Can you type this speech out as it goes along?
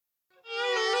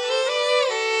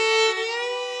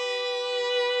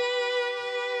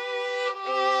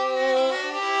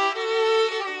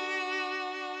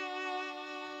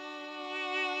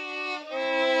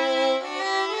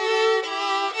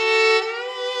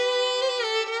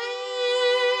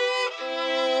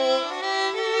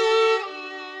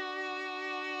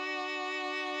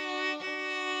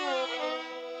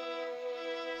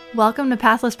Welcome to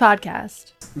Pathless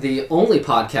Podcast. The only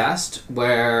podcast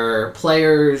where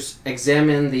players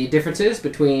examine the differences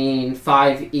between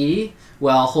 5e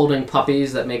while holding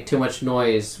puppies that make too much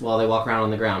noise while they walk around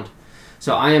on the ground.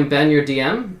 So I am Ben, your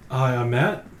DM. Hi, I'm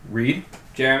Matt. Reed.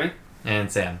 Jeremy. And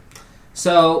Sam.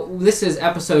 So this is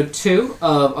episode 2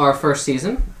 of our first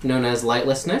season, known as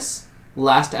Lightlessness.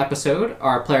 Last episode,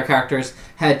 our player characters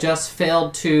had just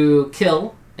failed to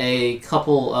kill a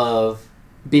couple of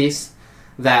beasts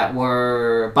that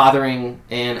were bothering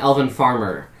an elven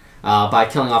farmer by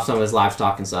killing off some of his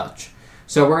livestock and such.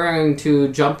 So we're going to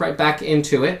jump right back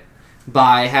into it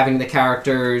by having the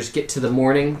characters get to the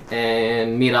morning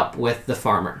and meet up with the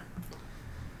farmer.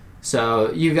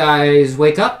 So you guys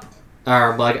wake up,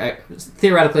 or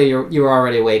theoretically you were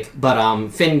already awake, but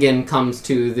Finnegan comes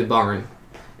to the barn,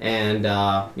 and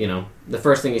the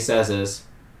first thing he says is,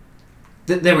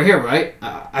 "They were here, right?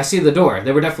 I see the door.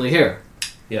 They were definitely here.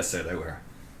 Yes, sir, they were.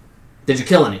 Did you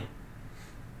kill any?"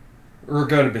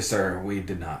 Regrettably, sir, we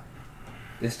did not.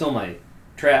 They stole my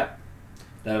trap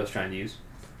that I was trying to use.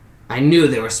 I knew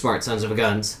they were smart sons of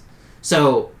guns.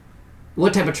 So,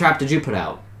 what type of trap did you put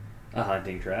out? A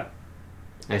hunting trap.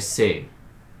 I see.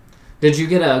 Did you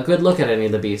get a good look at any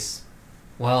of the beasts?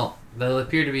 Well, they'll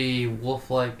appear to be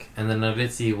wolf-like, and then I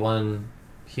did see one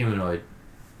humanoid.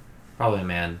 Probably a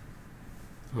man.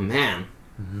 A man.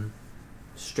 Mm-hmm.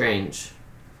 Strange.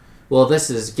 Well, this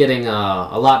is getting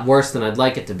a lot worse than I'd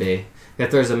like it to be. If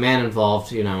there's a man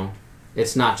involved,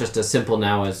 it's not just as simple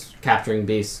now as capturing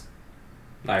beasts.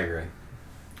 I agree.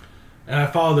 And I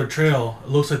followed their trail. It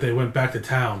looks like they went back to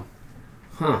town.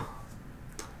 Huh.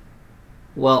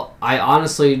 Well, I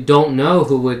honestly don't know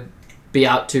who would be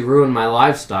out to ruin my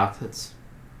livestock. That's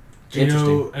Do you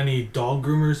interesting. know any dog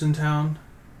groomers in town?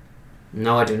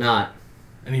 No, I do not.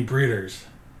 Any breeders?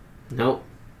 Nope.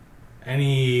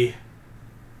 Any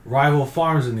rival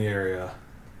farms in the area?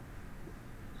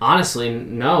 Honestly,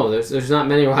 no. There's not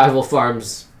many rival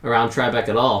farms around Tribeca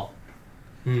at all.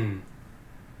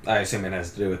 I assume it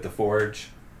has to do with the forge.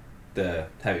 The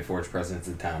heavy forge presence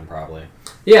in town, probably.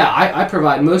 Yeah, I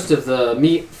provide most of the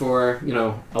meat for,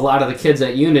 a lot of the kids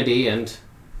at Unity and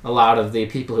a lot of the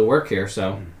people who work here,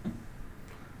 so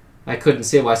I couldn't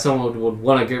see why someone would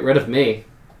want to get rid of me.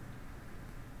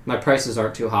 My prices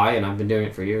aren't too high, and I've been doing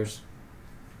it for years.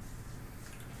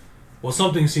 Well,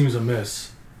 something seems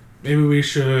amiss. Maybe we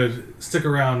should stick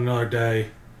around another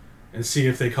day and see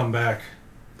if they come back.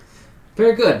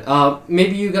 Very good.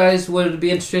 Maybe you guys would be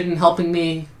interested in helping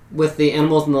me with the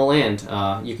animals in the land.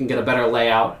 You can get a better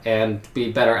layout and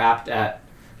be better apt at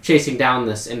chasing down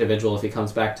this individual if he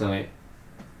comes back tonight.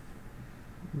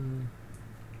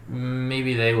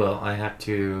 Maybe they will. I have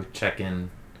to check in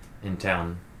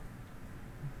town.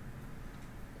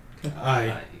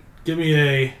 Aye. Give me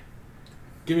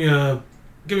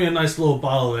a nice little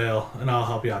bottle of ale, and I'll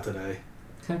help you out today.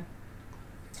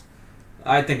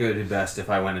 I think it would be best if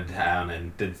I went into town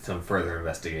and did some further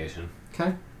investigation.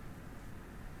 Okay.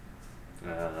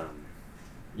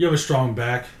 You have a strong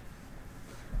back.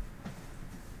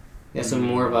 Yeah, so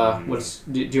more of a...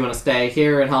 do you want to stay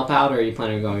here and help out, or are you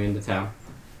planning on going into town?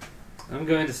 I'm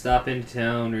going to stop into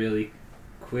town really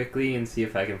quickly and see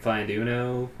if I can find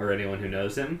Uno or anyone who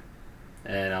knows him,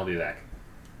 and I'll be back.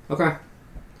 Okay.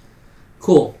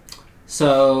 Cool.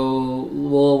 So,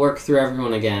 we'll work through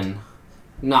everyone again.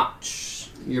 Notch,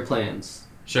 your plans.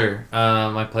 Sure.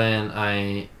 My plan,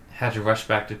 I had to rush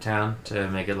back to town to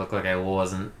make it look like I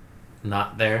wasn't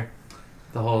not there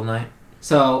the whole night.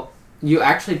 So, you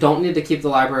actually don't need to keep the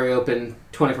library open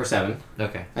 24/7.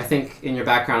 Okay. I think in your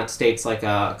background it states like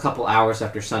a couple hours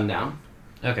after sundown.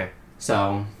 Okay.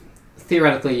 So,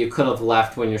 theoretically you could have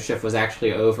left when your shift was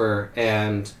actually over,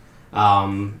 and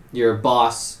your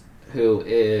boss, who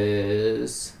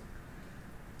is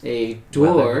a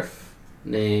dwarf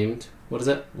named... What is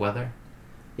it? Weather?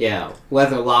 Yeah,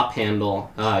 Weather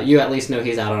Lophandle. You at least know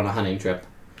he's out on a hunting trip.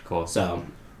 Cool. So,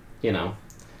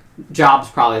 Job's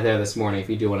probably there this morning if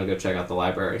you do want to go check out the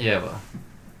library. Yeah, well.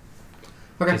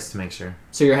 Okay. Just to make sure.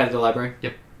 So you're headed to the library?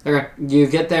 Yep. Okay. You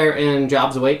get there and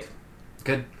Job's awake?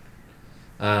 Good.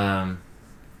 I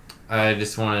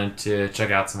just wanted to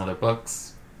check out some other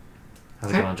books.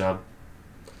 How's it going, Job?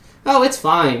 Oh, it's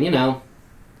fine,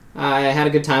 I had a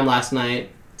good time last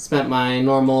night. Spent my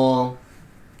normal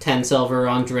 10 silver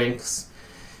on drinks.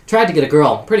 Tried to get a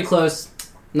girl. Pretty close.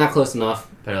 Not close enough.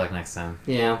 Better luck next time.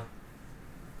 Yeah.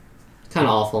 Kind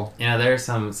of awful. There are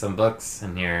some books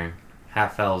in here,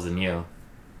 Half Elves and You.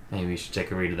 Maybe you should take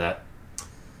a read of that.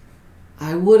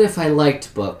 I would if I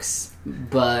liked books,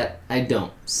 but I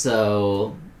don't.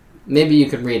 So maybe you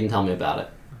could read and tell me about it.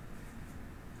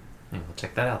 Maybe we'll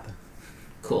check that out then.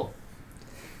 Cool.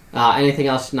 Anything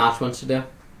else Notch wants to do?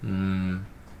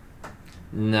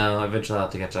 No, eventually I'll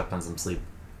have to catch up on some sleep.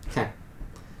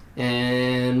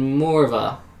 And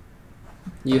Morva,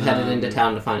 you headed into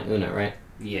town to find Una, right?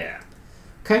 Yeah.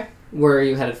 Okay. Where are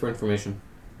you headed for information?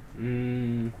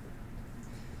 He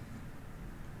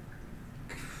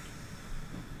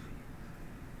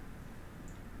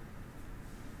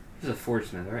was a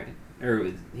forgesmith, right?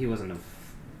 Or he wasn't a...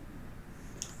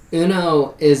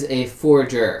 Uno is a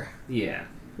forger. Yeah.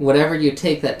 Whatever you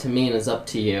take that to mean is up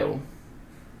to you.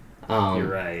 You're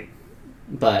right.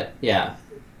 But, yeah.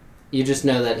 You just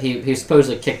know that he's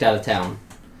supposedly kicked out of town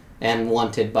and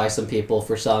wanted by some people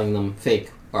for selling them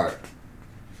fake art.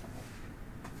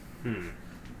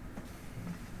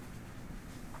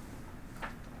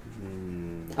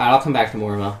 Alright, I'll come back to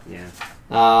Morva. Yeah.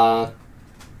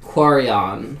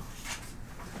 Quarion.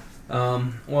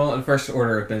 Well, the first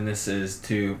order of business is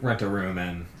to rent a room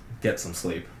and get some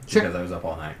sleep. Sure. Because I was up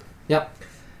all night. Yep.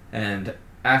 And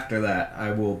after that,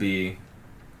 I will be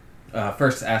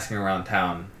first asking around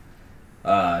town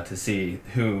to see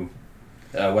who,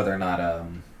 whether or not,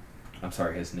 I'm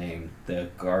sorry, his name, the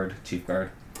guard, chief guard.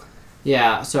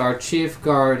 Yeah, so our chief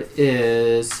guard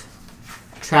is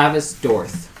Travis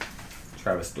Dorth.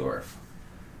 Travis Dorff.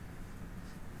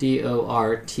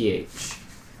 Dorth.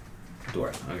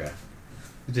 Dorff, okay.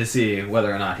 To see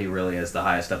whether or not he really is the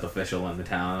highest up official in the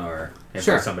town, or if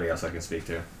Sure. there's somebody else I can speak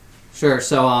to. Sure,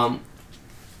 so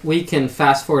we can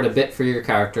fast forward a bit for your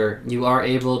character. You are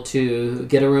able to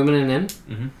get a room in an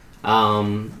inn.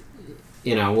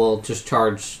 Mm-hmm. We'll just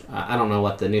charge, I don't know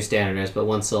what the new standard is, but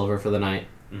 1 silver for the night.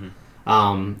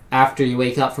 Mm-hmm. After you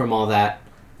wake up from all that,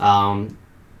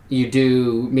 you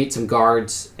do meet some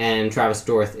guards, and Travis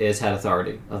Dorth is head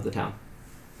authority of the town.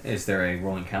 Is there a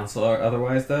ruling council or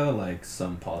otherwise, though? Like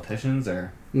some politicians,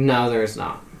 or...? No, there is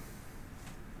not.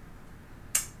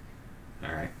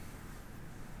 Alright.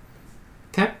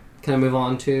 Okay, can I move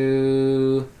on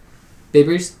to Bay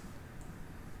Breeze?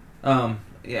 Yeah,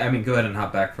 I mean, go ahead and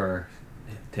hop back to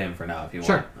him for now if you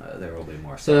Sure. want. There will be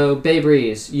more. So, Bay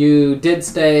Breeze, you did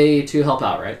stay to help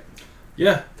out, right?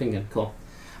 Yeah. Fingon, cool.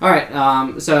 Alright,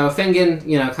 so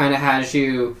Fingon, kind of has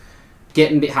you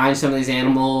getting behind some of these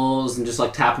animals and just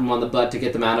like tap them on the butt to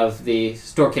get them out of the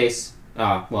store case,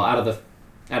 out of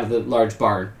the large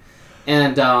barn.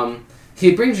 And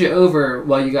he brings you over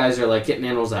while you guys are like getting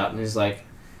animals out, and he's like,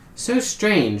 so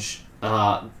strange,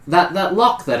 that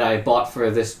lock that I bought for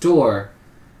this door,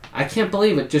 I can't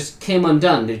believe it just came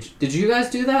undone. Did you guys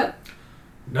do that?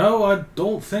 No, I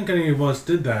don't think any of us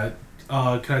did that.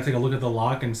 Can I take a look at the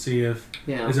lock and see if...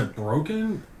 Yeah. Is it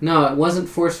broken? No, it wasn't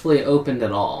forcefully opened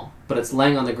at all, but it's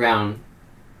laying on the ground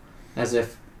as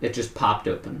if it just popped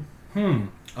open.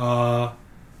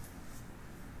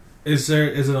 Is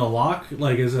it a lock?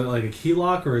 Like, is it like a key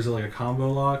lock, or is it like a combo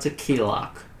lock? It's a key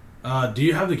lock. Do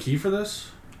you have the key for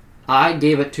this? I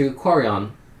gave it to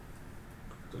Quarion.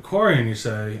 Quarion, you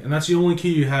say? And that's the only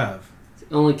key you have? It's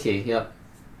the only key, yep.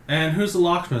 And who's the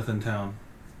locksmith in town?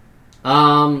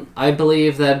 I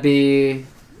believe that'd be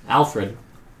Alfred.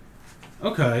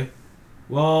 Okay.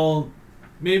 Well,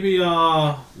 maybe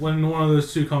when one of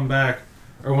those two come back,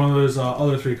 or one of those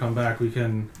other three come back, we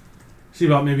can see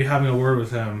about maybe having a word with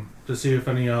him to see if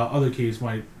any other keys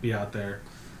might be out there.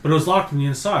 But it was locked from the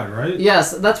inside, right?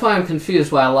 Yes, that's why I'm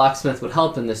confused why a locksmith would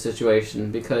help in this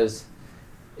situation, because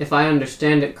if I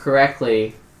understand it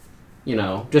correctly,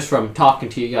 just from talking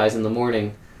to you guys in the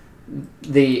morning,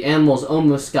 the animals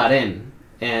almost got in,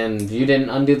 and you didn't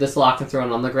undo this lock and throw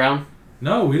it on the ground?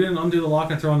 No, we didn't undo the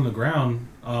lock and throw it on the ground.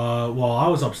 Well, I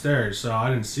was upstairs, so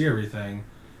I didn't see everything.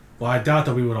 Well, I doubt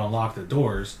that we would unlock the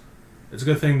doors. It's a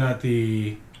good thing that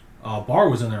the bar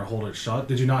was in there to hold it shut.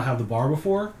 Did you not have the bar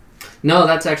before? No,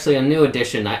 that's actually a new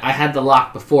addition. I had the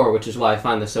lock before, which is why I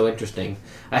find this so interesting.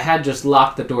 I had just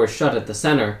locked the door shut at the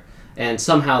center, and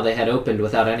somehow they had opened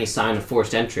without any sign of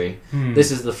forced entry.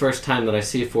 This is the first time that I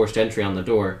see forced entry on the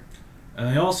door.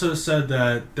 And they also said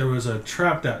that there was a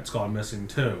trap that's gone missing,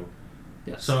 too.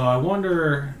 Yes. So I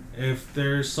wonder if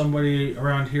there's somebody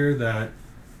around here that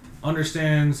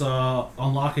understands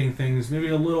unlocking things, maybe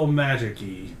a little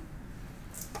magic-y.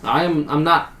 I'm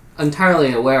not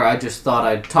entirely aware. I just thought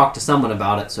I'd talk to someone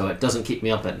about it so it doesn't keep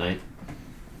me up at night.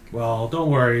 Well,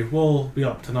 don't worry. We'll be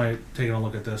up tonight taking a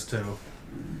look at this, too.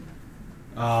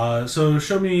 So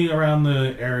show me around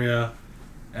the area,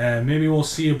 and maybe we'll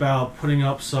see about putting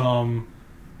up some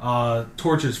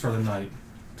torches for the night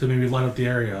to maybe light up the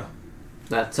area.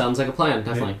 That sounds like a plan,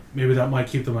 definitely. Maybe that might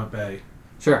keep them at bay.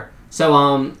 Sure.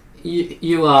 So,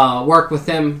 you work with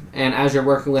him, and as you're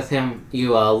working with him,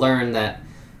 you learn that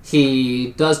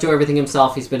he does do everything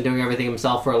himself. He's been doing everything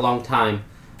himself for a long time.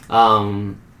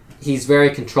 he's very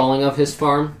controlling of his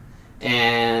farm,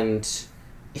 and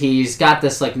he's got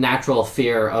this like natural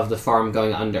fear of the farm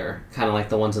going under, kind of like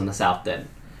the ones in the south did,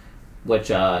 which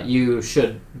you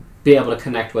should be able to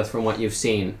connect with from what you've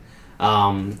seen.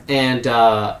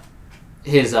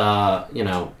 His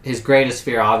his greatest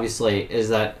fear obviously is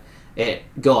that it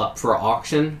go up for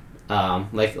auction,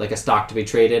 like a stock to be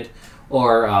traded,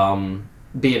 or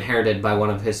be inherited by one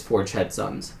of his forge head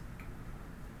sons.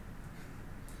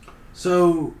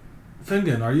 So,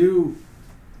 Fingon, are you...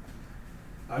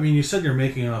 I mean, you said you're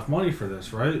making enough money for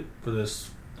this, right? For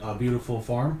this beautiful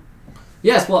farm?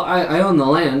 Yes, well, I own the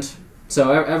land,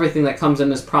 so everything that comes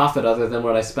in is profit other than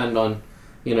what I spend on,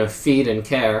 feed and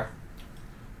care.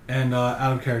 And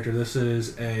out of character, this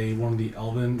is one of the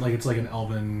elven... Like, it's like an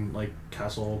elven, like,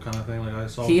 castle kind of thing, like I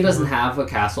saw. He doesn't have a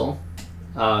castle.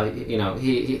 He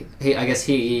I guess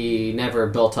he never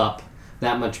built up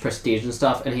that much prestige and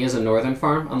stuff, and he has a northern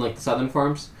farm, unlike the southern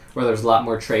farms, where there's a lot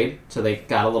more trade, so they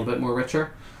got a little bit more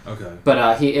richer. Okay.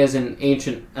 But he is an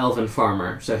ancient elven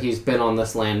farmer, so he's been on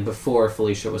this land before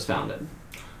Felicia was founded.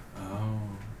 Oh,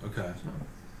 okay.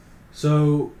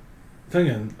 So,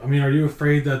 Fingon, I mean, are you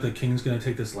afraid that the king's going to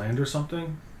take this land or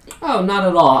something? Oh, not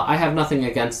at all. I have nothing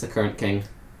against the current king.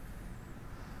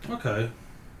 Okay.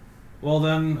 Well,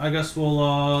 then, I guess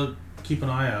we'll keep an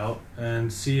eye out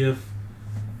and see if...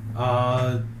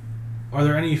 are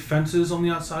there any fences on the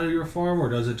outside of your farm, or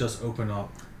does it just open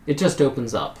up? It just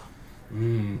opens up.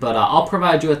 Mm. But I'll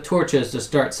provide you with torches to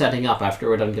start setting up after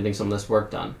we're done getting some of this work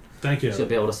done. Thank you. So you'll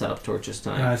be able to set up torches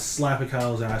tonight. And I slap a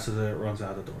cow's ass as it runs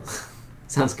out the door.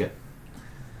 Sounds good.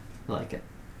 I like it.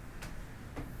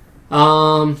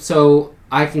 So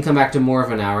I can come back to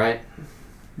Morva now, right?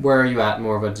 Where are you at,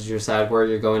 Morva? Did you decide where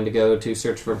you're going to go to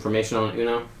search for information on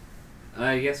Uno?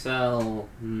 I guess I'll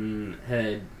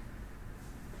head.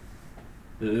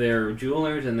 There are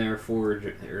jewelers and there are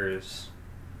forgers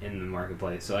in the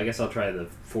marketplace, so I guess I'll try the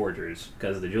forgers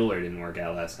because the jeweler didn't work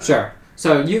out last time. Sure.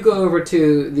 So you go over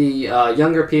to the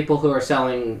younger people who are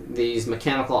selling these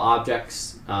mechanical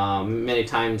objects, many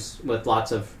times with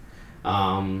lots of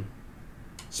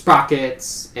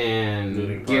sprockets and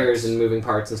Moving gears parts. and moving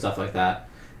parts and stuff like that.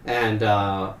 And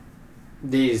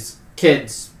these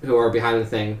kids who are behind the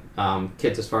thing,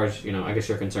 kids as far as, I guess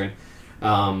you're concerned,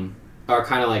 are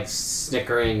kind of like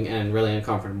snickering and really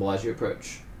uncomfortable as you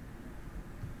approach.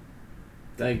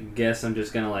 I guess I'm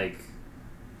just gonna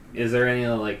is there any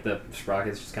of the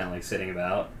sprockets just kind of sitting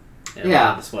about in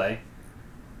Yeah. a display?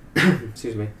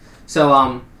 Excuse me.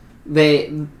 So,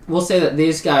 we'll say that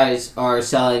these guys are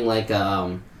selling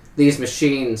these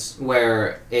machines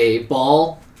where a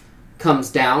ball comes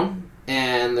down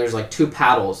and there's two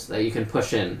paddles that you can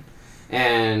push in,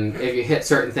 and if you hit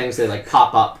certain things they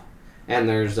pop up, and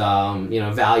there's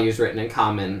values written in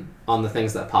common on the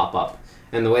things that pop up.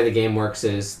 And the way the game works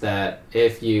is that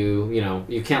if you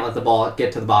can't let the ball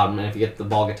get to the bottom, and if you get the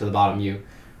ball to the bottom, you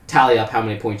tally up how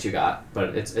many points you got.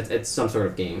 But it's some sort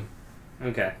of game.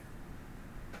 Okay.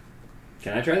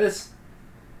 Can I try this?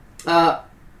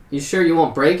 You sure you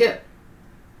won't break it?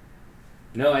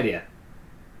 No idea.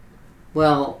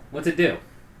 Well, What's it do?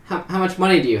 how much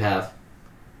money do you have?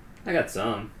 I got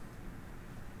some.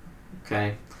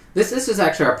 Okay. This is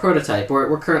actually our prototype.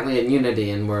 We're currently in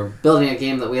Unity, and we're building a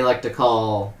game that we like to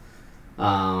call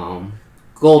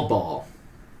Gold Ball.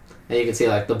 And you can see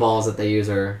the balls that they use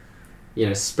are,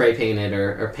 spray painted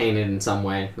or painted in some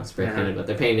way. Not spray painted, but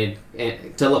they're painted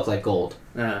to look like gold.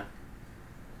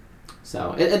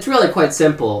 So it's really quite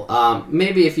simple.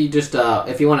 Maybe if you just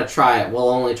if you want to try it, we'll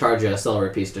only charge you a silver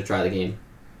piece to try the game.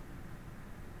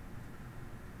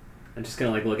 I'm just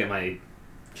gonna look at my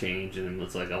change and then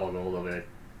it's all gold over it.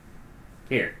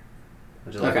 Here.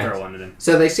 I'll just Okay. throw one at him.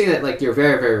 So they see that you're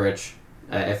very, very rich,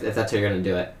 if that's how you're going to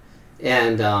do it.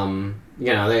 And,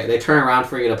 they turn around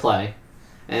for you to play.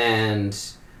 And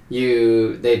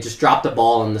they just drop the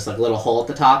ball in this little hole at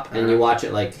the top, and you watch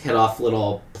it hit off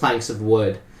little planks of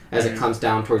wood as it comes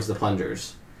down towards the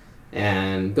plungers.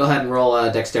 And go ahead and roll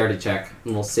a dexterity check,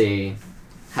 and we'll see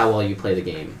how well you play the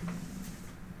game.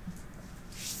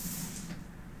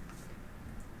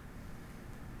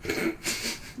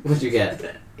 What'd you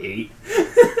get? 8.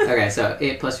 Okay, so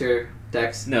 8 plus your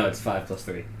dex. No, it's 5 plus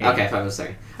 3. 8. Okay, 5 plus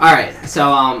 3. Alright,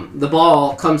 so the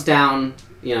ball comes down,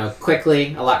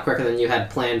 quickly, a lot quicker than you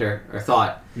had planned or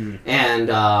thought.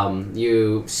 And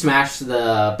you smash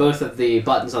both of the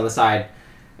buttons on the side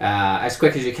as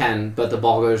quick as you can, but the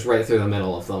ball goes right through the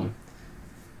middle of them.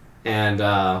 And,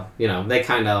 they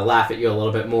kind of laugh at you a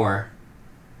little bit more.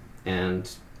 And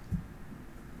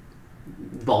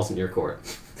the ball's in your court.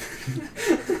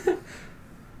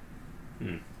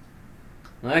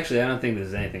 Well, actually, I don't think this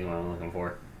is anything I'm looking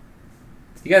for.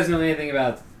 You guys know anything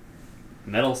about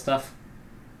metal stuff?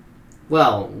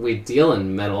 Well, we deal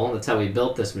in metal. That's how we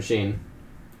built this machine.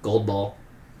 Gold ball.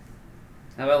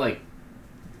 How about, like,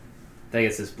 I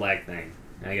guess this black thing?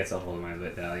 I guess I'll hold my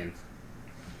medallion.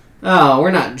 Oh,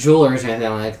 we're not jewelers or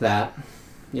anything like that.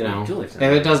 You know, Jewelers, if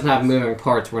it doesn't have moving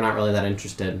parts, we're not really that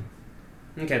interested.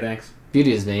 Okay, thanks.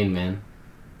 Beauty is vain, man.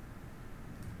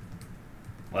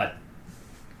 What?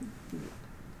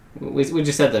 We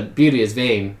just said that beauty is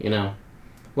vain, you know.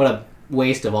 What a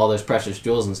waste of all those precious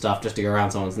jewels and stuff just to go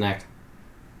around someone's neck.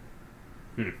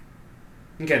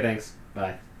 Okay, thanks.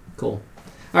 Bye. Cool.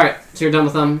 Alright, so you're done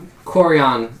with them.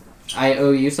 Corion, I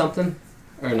owe you something?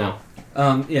 Or no?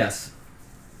 Yes.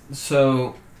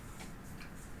 So,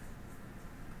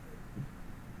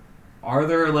 are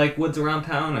there, like, woods around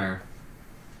town, or?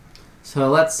 So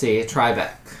let's see,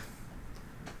 Tribeca.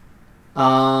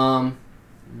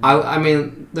 I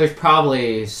mean, there's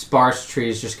probably sparse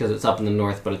trees just because it's up in the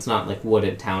north, but it's not like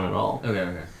wooded town at all.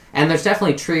 Okay. And there's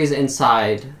definitely trees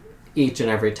inside each and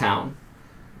every town.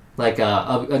 Like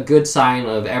a good sign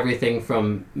of everything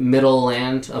from middle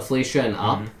land of Felicia and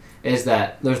up is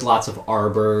that there's lots of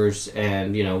arbors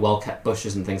and, you know, well-kept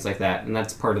bushes and things like that, and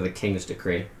that's part of the king's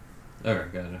decree. Okay,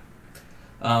 gotcha.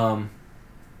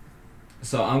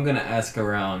 So I'm gonna ask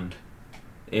around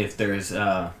if there's,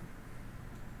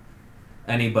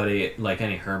 anybody, like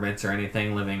any hermits or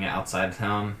anything living outside of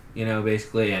town, you know,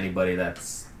 basically anybody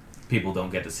that's people don't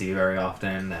get to see very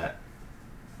often that...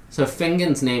 So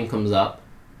Fingon's name comes up.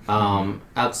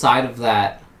 Outside of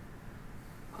that,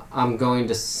 I'm going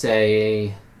to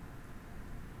say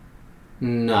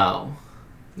no.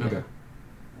 Okay.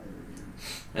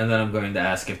 And then I'm going to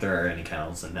ask if there are any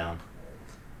kennels in town.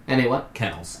 Any what?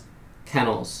 Kennels.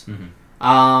 Kennels. Mm-hmm.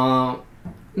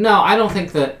 No, I don't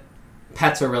think that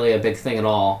pets are really a big thing at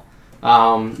all.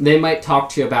 They might talk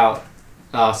to you about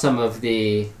some of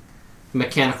the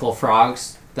mechanical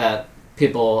frogs that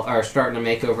people are starting to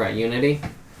make over at Unity.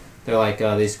 They're like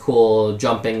these cool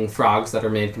jumping frogs that are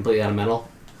made completely out of metal.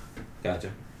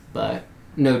 Gotcha. But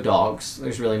no dogs.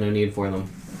 There's really no need for them.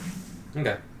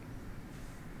 Okay.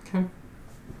 Okay.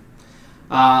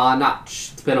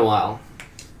 Notch. It's been a while.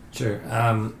 Sure.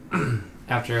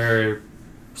 After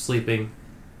sleeping,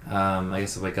 I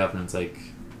guess I wake up and it's like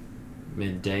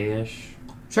midday-ish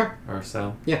Sure. or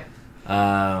so. Yeah.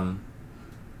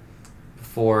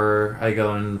 Before I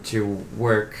go into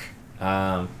work,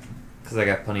 because I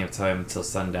got plenty of time until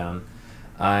sundown,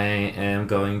 I am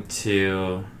going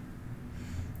to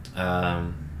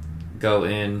go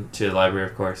into the library,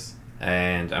 of course,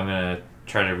 and I'm going to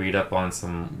try to read up on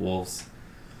some wolves,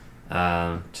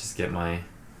 just get my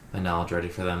knowledge ready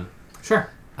for them. Sure.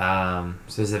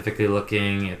 Specifically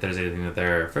looking if there's anything that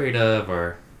they're afraid of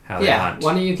or how they Yeah. hunt.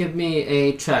 Why don't you give me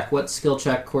a check? What skill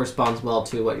check corresponds well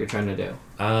to what you're trying to do?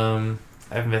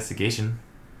 I have investigation.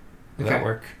 Would Okay. that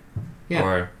work? Yeah.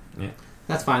 Or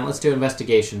That's fine. Let's do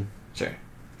investigation. sure.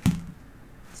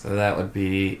 So that would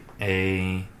be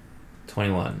a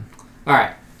 21. All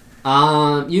right.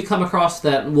 You come across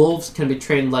that wolves can be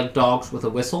trained like dogs with a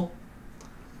whistle.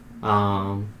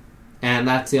 And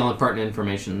that's the only pertinent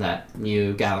information that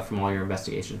you gather from all your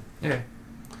investigation. Okay.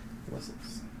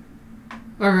 Whistles.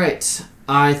 All right.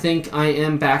 I think I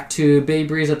am back to Bay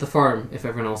Breeze at the farm, if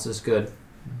everyone else is good.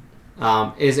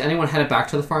 Is anyone headed back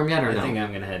to the farm yet, or I no? think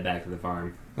I'm gonna head back to the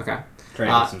farm. Okay. Try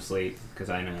to get some sleep, because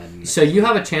I know I didn't... So you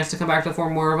have a chance to come back to the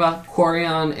farm, Morva.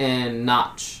 Corion and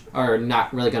Notch are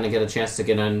not really going to get a chance to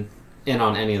get in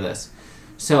on any of this.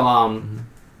 So, on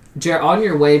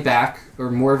your way back, or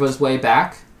Morva's way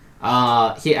back,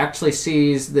 he actually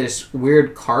sees this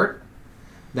weird cart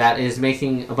that is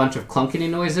making a bunch of clunking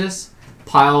noises,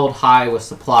 piled high with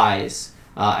supplies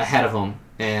ahead of him,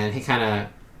 and he kind of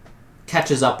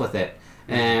catches up with it.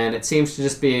 And it seems to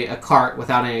just be a cart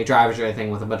without any drivers or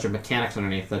anything, with a bunch of mechanics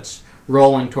underneath that's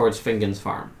rolling towards Fingon's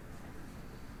farm.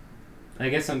 I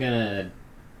guess I'm gonna...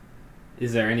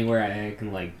 Is there anywhere I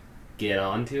can, like, get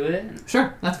onto it?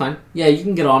 Sure, that's fine. Yeah, you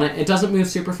can get on it. It doesn't move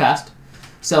super fast.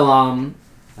 So, I'll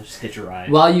just hitch a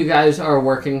ride. while you guys are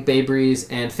working, Bay Breeze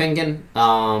and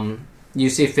Fingon, you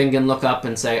see Fingon look up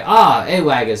and say,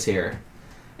 AWAG is here.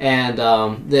 And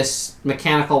this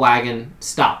mechanical wagon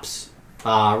stops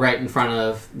right in front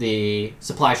of the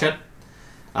supply shed.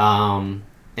 And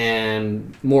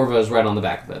Morva's right on the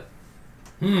back of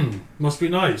it. Must be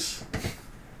nice.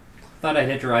 Thought I'd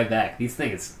hitch a ride back. These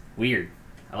things, weird.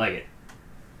 I like it.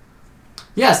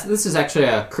 Yes, this is actually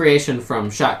a creation from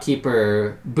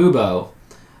shopkeeper Bubo.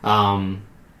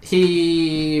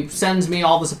 He sends me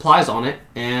all the supplies on it,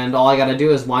 and all I gotta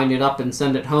do is wind it up and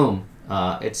send it home.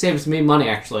 It saves me money,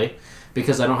 actually,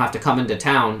 because I don't have to come into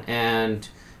town, and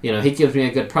he gives me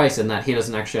a good price in that he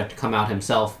doesn't actually have to come out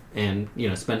himself and,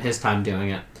 spend his time doing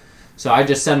it. So I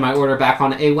just send my order back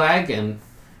on AWAG and,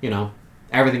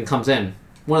 everything comes in.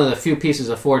 One of the few pieces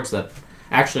of Forge that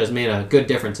actually has made a good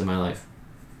difference in my life.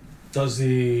 Does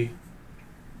the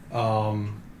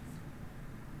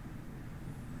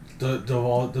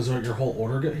does your whole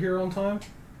order get here on time?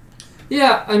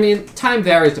 Yeah, I mean, time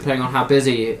varies depending on how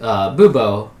busy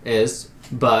Bubo is,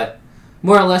 but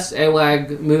more or less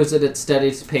AWAG moves at its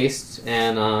steady pace,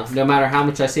 and no matter how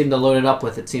much I seem to load it up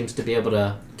with, it seems to be able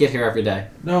to get here every day.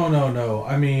 No.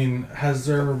 I mean, has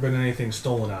there ever been anything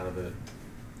stolen out of it?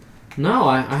 No,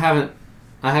 I haven't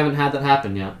had that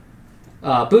happen yet.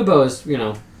 Bubo is,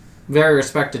 very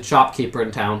respected shopkeeper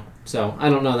in town, so I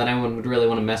don't know that anyone would really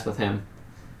want to mess with him.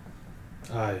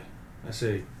 I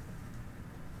see.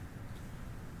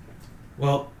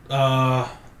 Well, Morva,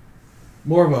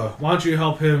 why don't you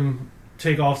help him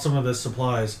take off some of the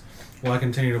supplies while I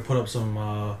continue to put up some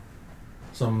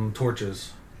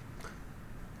torches.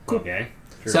 Okay.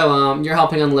 Sure. So you're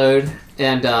helping unload,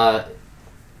 and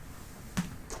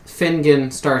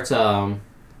Fingon starts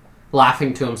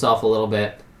laughing to himself a little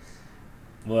bit.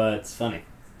 What's funny?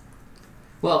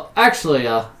 Well, actually,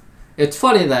 it's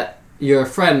funny that your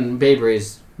friend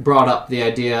Babry's brought up the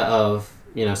idea of,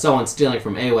 someone stealing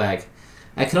from AWAG.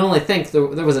 I can only think there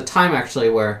was a time, actually,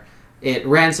 where it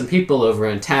ran some people over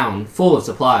in town full of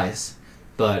supplies,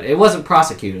 but it wasn't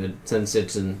prosecuted since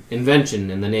it's an invention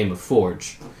in the name of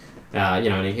Forge.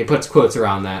 And he puts quotes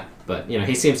around that, but,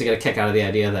 he seems to get a kick out of the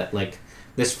idea that,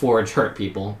 this Forge hurt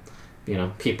people.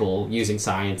 People using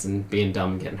science and being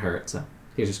dumb and getting hurt, so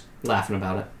he was just laughing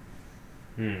about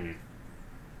it.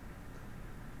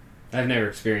 I've never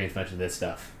experienced much of this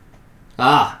stuff.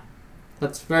 Ah,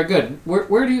 that's very good.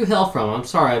 Where do you hail from? I'm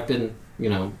sorry, I've been,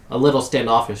 a little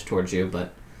standoffish towards you,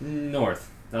 but...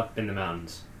 North, up in the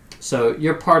mountains. So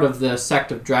you're part of the sect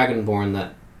of Dragonborn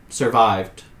that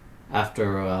survived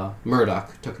after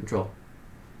Murdoch took control.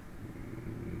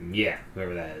 Yeah,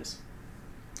 whoever that is.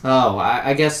 Oh,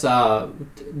 I guess,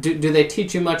 do they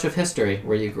teach you much of history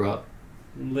where you grew up?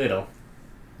 Little.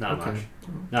 Not much.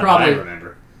 Not Probably, that I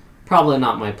remember. Probably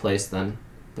not my place then.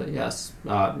 But yes,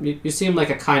 you seem like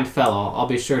a kind fellow. I'll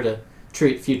be sure to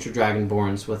treat future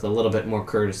Dragonborns with a little bit more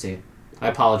courtesy. I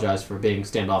apologize for being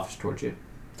standoffish towards you.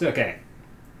 It's okay.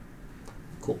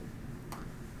 Cool.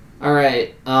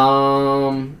 Alright,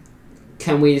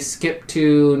 can we skip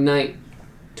to night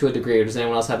to a degree, or does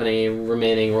anyone else have any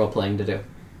remaining role-playing to do?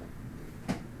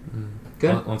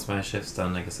 Good. Once my shift's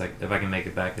done, I guess if I can make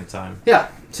it back in time. Yeah,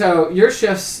 so your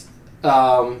shifts,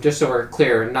 just so we're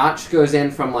clear, Notch goes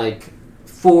in from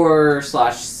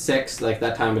 4/6,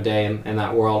 that time of day in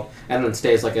that world, and then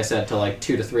stays, like I said, till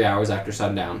 2 to 3 hours after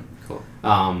sundown. Cool.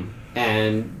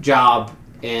 And Job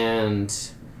and...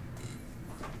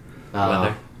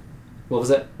 Weather. What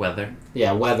was it? Weather.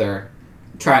 Yeah, Weather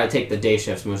try to take the day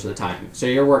shifts most of the time. So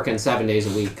you're working 7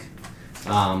 days a week.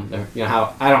 How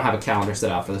I don't have a calendar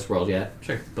set out for this world yet.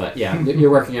 Sure. But yeah, you're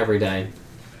working every day.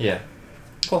 Yeah.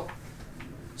 Cool.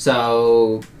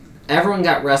 So everyone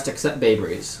got rest except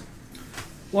Babry's.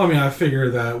 Well, I mean, I figure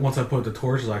that once I put the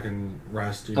torches, I can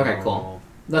rest. Okay, cool.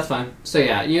 That's fine. So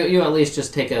yeah, you at least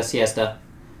just take a siesta.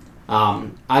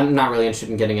 I'm not really interested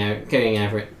in giving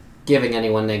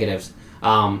anyone negatives.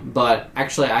 But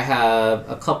actually, I have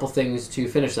a couple things to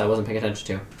finish that I wasn't paying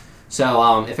attention to.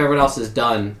 So if everyone else is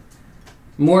done,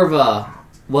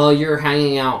 while you're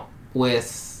hanging out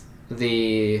with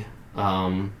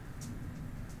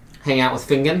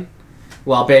Fingon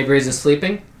while Babry's is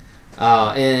sleeping,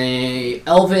 an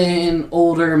elven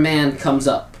older man comes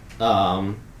up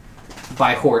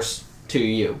by horse to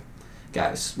you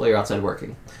guys while you're outside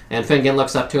working. And Fingon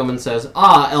looks up to him and says,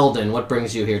 "Ah, Eldon, what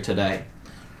brings you here today?"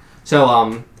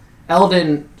 So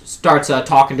Eldon starts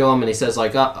talking to him, and he says,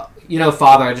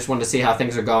 Father, I just wanted to see how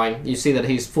things are going. You see that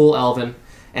he's full elven,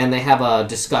 and they have a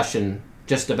discussion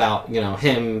just about,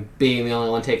 him being the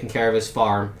only one taking care of his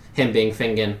farm, him being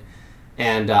Fingon.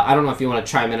 And I don't know if you want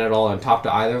to chime in at all and talk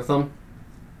to either of them,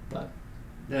 but...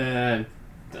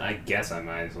 I guess I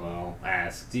might as well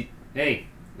ask.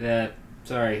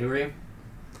 Sorry, who are you?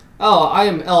 Oh, I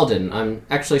am Eldon. I'm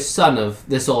actually son of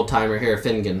this old-timer here,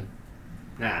 Fingon.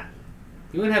 Nah.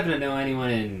 You wouldn't happen to know anyone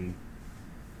in...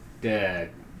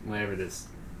 whatever this...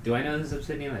 Do I know this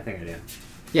Obsidian? I think I do.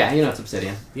 Yeah, you know it's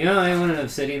Obsidian. You know anyone in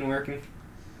Obsidian working?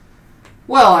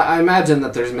 Well, I imagine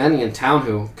that there's many in town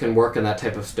who can work in that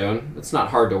type of stone. It's not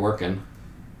hard to work in.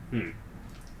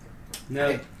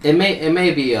 No. It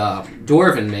may be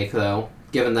dwarven make, though,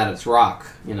 given that it's rock.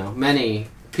 Many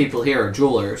people here are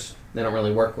jewelers. They don't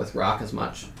really work with rock as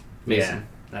much. Mason.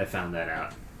 Yeah, I found that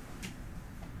out.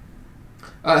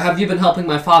 Have you been helping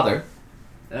my father?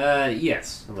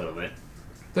 Yes, a little bit.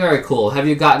 Very cool. Have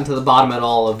you gotten to the bottom at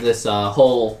all of this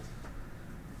whole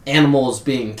animals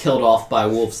being killed off by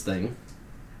wolves thing?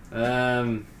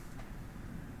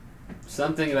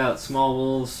 Something about small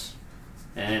wolves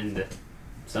and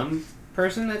some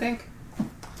person, I think.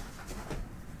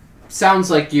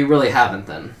 Sounds like you really haven't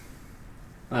then.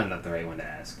 I'm not the right one to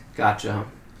ask. Gotcha.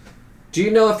 Do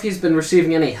you know if he's been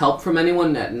receiving any help from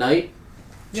anyone at night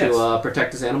Yes. to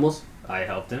protect his animals? I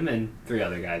helped him, and 3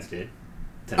 other guys did.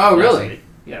 Oh, really? It.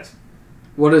 Yes.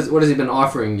 What has he been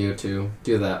offering you to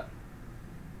do that?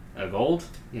 A gold?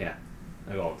 Yeah,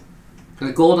 a gold.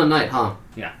 A gold a night, huh?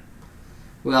 Yeah.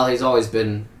 Well, he's always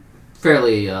been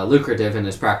fairly lucrative in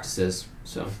his practices,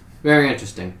 so very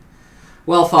interesting.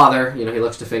 Well, Father, he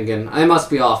looks to Fingon. I must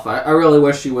be off. I really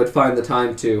wish you would find the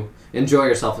time to enjoy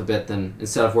yourself a bit then,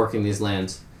 instead of working these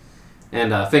lands.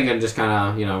 And Fingon just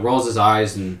kind of, rolls his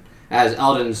eyes, and as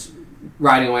Eldon's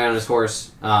riding away on his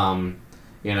horse,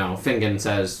 Fingon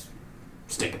says,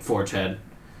 "Stick it, Forge Head."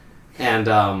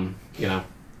 And,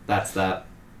 that's that.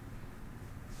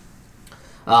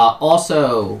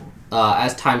 Also,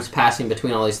 as time's passing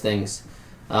between all these things,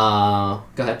 go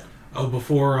ahead. Oh,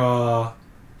 before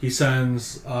he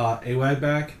sends AWAG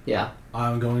back, Yeah.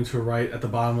 I'm going to write at the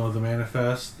bottom of the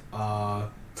manifest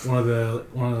one of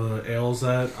the ales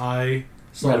that I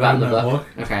saw Read about in in the that book?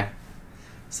 book. Okay.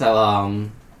 So,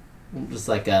 just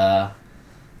like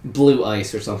blue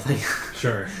ice or something.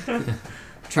 Sure.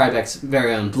 Tribeca's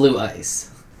very own blue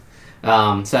ice.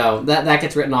 So that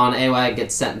gets written on. AWAG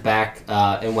gets sent back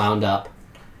and wound up.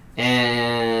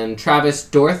 And Travis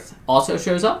Dorth also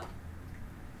shows up,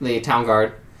 the town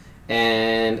guard,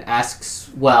 and asks,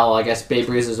 well, I guess Babe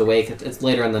Ruth is awake. It's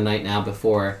later in the night now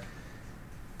before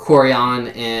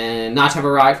Corian and Notch have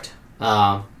arrived.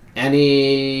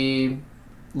 Any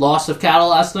loss of cattle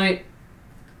last night?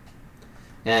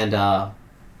 And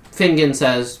Fingon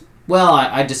says, well,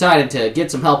 I decided to get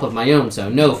some help of my own, so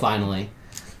no, finally.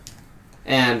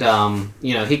 And,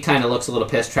 he kind of looks a little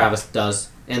pissed, Travis does,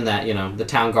 in that, the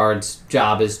town guard's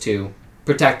job is to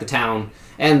protect the town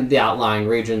and the outlying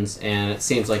regions, and it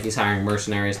seems like he's hiring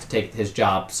mercenaries to take his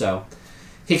job, so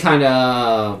he kind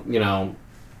of,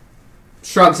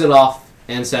 shrugs it off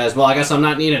and says, well, I guess I'm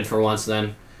not needed for once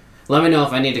then. Let me know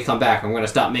if I need to come back. I'm going to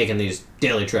stop making these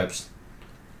daily trips.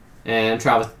 And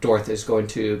Travis Dorth is going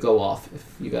to go off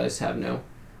if you guys have no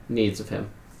needs of him.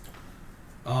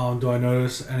 Do I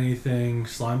notice anything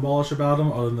slimeballish about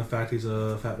him other than the fact he's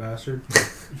a fat bastard?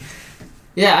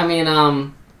 Yeah, I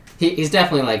mean, he's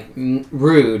definitely,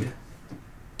 rude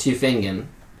to Fingon.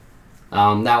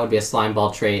 That would be a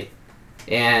slimeball trait.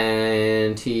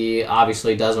 And he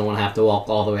obviously doesn't want to have to walk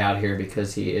all the way out here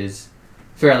because he is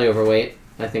fairly overweight.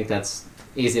 I think that's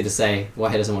easy to say why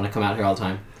he doesn't want to come out here all the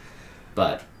time.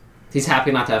 But he's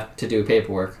happy not to have to do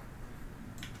paperwork.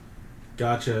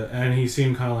 Gotcha. And he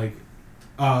seemed kind of like,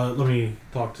 let me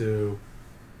talk to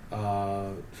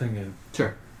Fingon.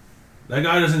 Sure. That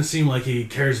guy doesn't seem like he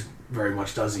cares very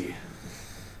much, does he?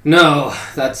 No,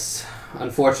 that's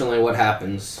unfortunately what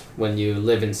happens when you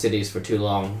live in cities for too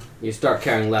long. You start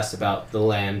caring less about the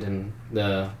land and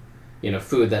the,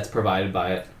 food that's provided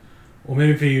by it. Well,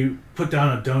 maybe if he put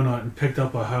down a donut and picked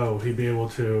up a hoe, he'd be able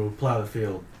to plow the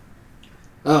field.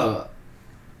 Oh,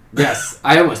 yes,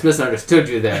 I almost misunderstood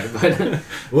you there, but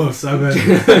Whoops, I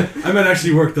meant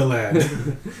actually work the land.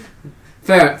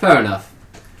 fair enough.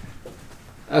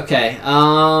 Okay,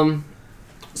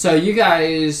 so you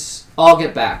guys all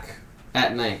get back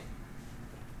at night,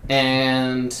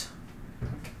 and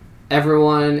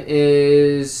everyone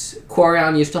is...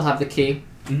 Quarion, you still have the key.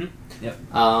 Mm-hmm.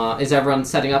 Yep. Is everyone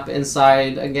setting up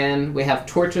inside again? We have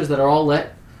torches that are all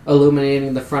lit,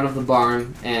 illuminating the front of the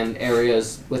barn and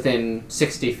areas within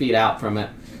 60 feet out from it.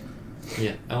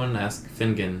 Yeah, I wanted to ask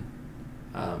Fingon.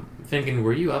 Fingon,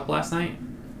 were you up last night?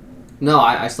 No,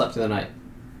 I slept through the night.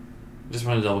 Just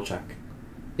want to double check.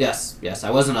 Yes, I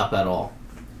wasn't up at all.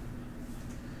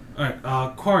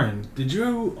 Alright, Quarren, did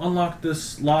you unlock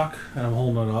this lock? And I'm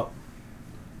holding it up.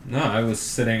 No, I was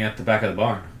sitting at the back of the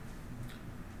barn.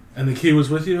 And the key was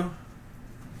with you?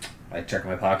 I checked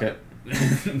my pocket.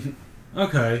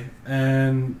 Okay,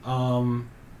 and, I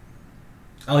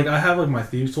have, my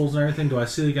thieves' tools and everything. Do I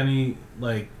see, any,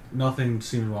 nothing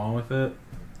seems wrong with it?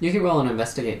 You can roll an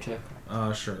investigate check.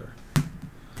 Sure.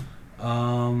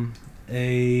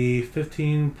 A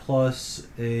 15 plus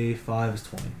a 5 is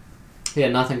 20. Yeah,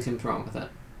 nothing seems wrong with it.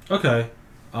 Okay.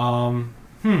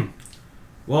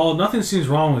 Well, nothing seems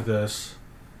wrong with this,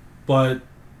 but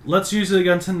let's use it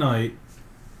again tonight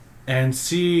and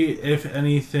see if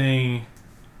anything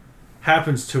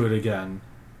happens to it again.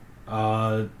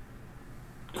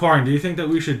 Quarren, do you think that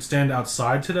we should stand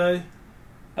outside today?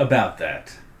 About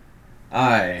that,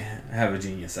 I have a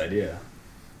genius idea.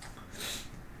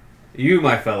 You,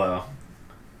 my fellow,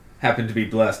 happen to be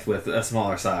blessed with a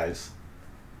smaller size.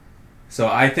 So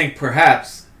I think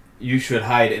perhaps you should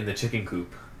hide in the chicken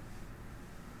coop,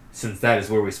 since that is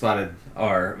where we spotted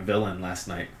our villain last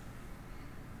night.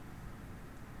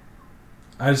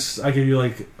 I give you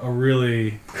like a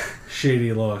really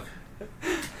shady look.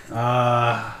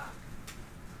 And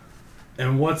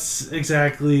what's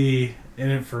exactly in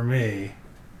it for me?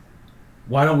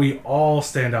 Why don't we all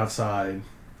stand outside?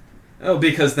 Oh,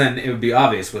 because then it would be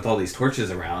obvious with all these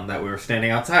torches around that we were standing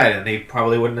outside, and they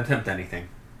probably wouldn't attempt anything.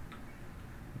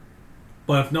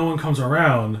 But if no one comes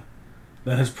around,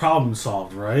 then his problem's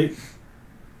solved, right?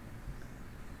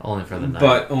 Only for the night.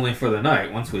 But only for the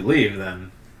night. Once we leave,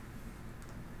 then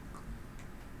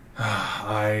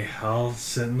I'll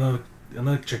sit in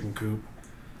the chicken coop.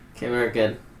 Okay, very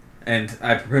good. And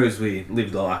I propose we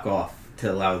leave the lock off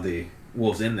to allow the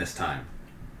wolves in this time.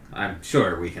 I'm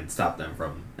sure we can stop them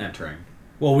from entering.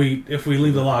 Well, if we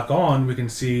leave the lock on, we can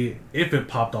see if it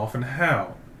popped off and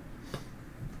how.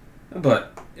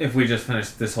 But if we just finish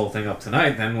this whole thing up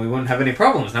tonight, then we wouldn't have any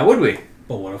problems, now would we?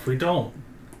 But what if we don't?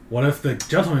 What if the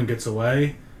gentleman gets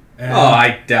away? And Oh,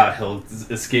 I doubt he'll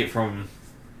escape from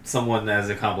someone as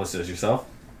accomplished as yourself.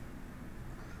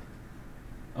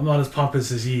 I'm not as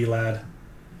pompous as ye, lad.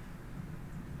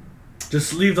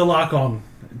 Just leave the lock on,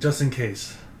 just in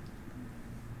case.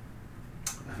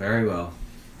 Very well.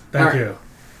 Thank Alright. you.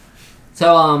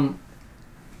 So,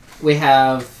 we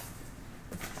have...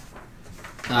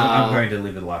 I'm going to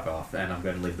leave the lock off, and I'm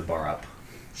going to leave the bar up.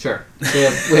 Sure. So we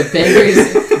have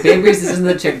Bainbreeze is in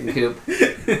the chicken coop.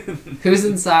 Who's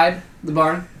inside the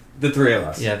barn? The three of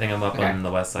us. Yeah, I think I'm up Okay. on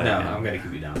the west side. No, again. I'm going to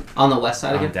keep you down. On the west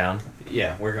side I'm again? down.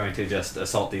 Yeah, we're going to just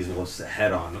assault these wolves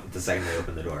head on the second they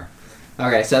open the door.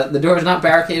 Okay, so the door's not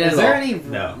barricaded Is at there all. any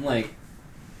No. like?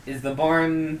 Is the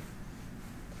barn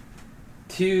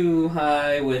too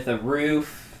high with a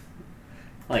roof?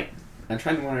 Like, I'm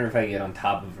trying to wonder if I can get on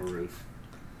top of a roof.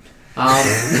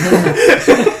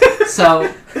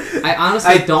 So, I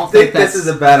honestly don't think that's... this is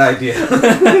a bad idea.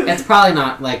 It's probably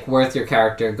not, like, worth your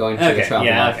character going to the Okay, trouble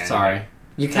yeah, of. okay, Sorry. okay.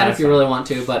 You No, can if that's you fine. really want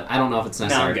to, but I don't know if it's No,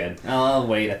 necessary. I'm good. I'll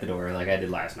wait at the door like I did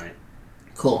last night.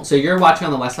 Cool. So you're watching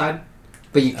on the west side,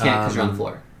 but you can't because you're on the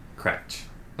floor. Correct.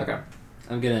 Okay.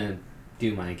 I'm gonna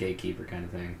do my gatekeeper kind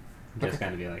of thing. Just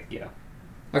kind of be like,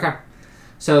 Okay.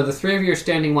 So the three of you are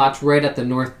standing watch right at the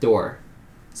north door.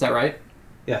 Is that right?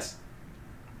 Yes.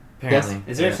 Apparently.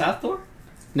 is there yeah. a south door?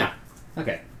 No.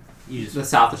 Okay. You just The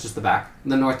south is just the back.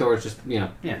 The north door is just,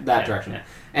 that yeah, direction. yeah.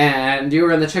 And you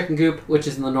were in the chicken coop, which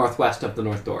is in the northwest of the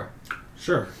north door.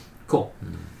 Sure. Cool.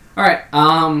 All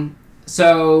right.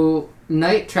 So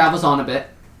night travels on a bit.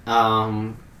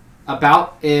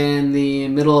 About in the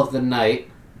middle of the night,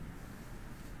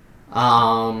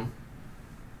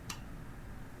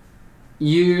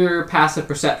 your passive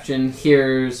perception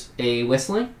hears a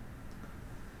whistling,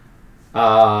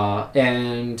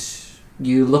 and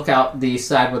you look out the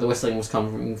side where the whistling was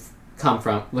coming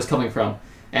from,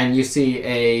 and you see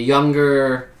a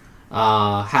younger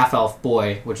half-elf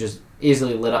boy, which is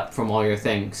easily lit up from all your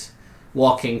things,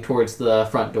 walking towards the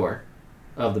front door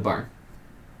of the barn.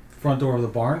 Front door of the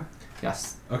barn?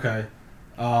 Yes. Okay.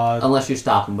 Unless you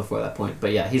stop him before that point.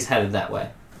 But yeah, he's headed that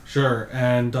way. Sure.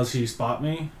 And does he spot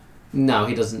me? No,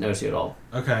 he doesn't notice you at all.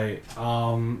 Okay.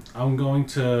 I'm going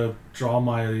to draw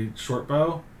my short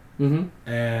bow Mm-hmm.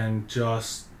 and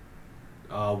just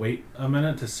wait a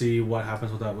minute to see what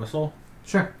happens with that whistle.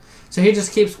 Sure. So he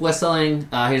just keeps whistling.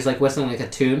 He's like whistling like a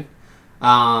tune.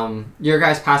 Your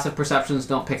guys' passive perceptions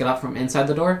don't pick it up from inside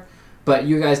the door, but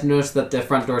you guys notice that the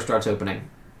front door starts opening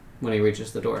when he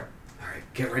reaches the door. Alright,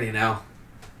 get ready now.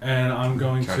 And I'm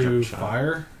going Charge to up shot.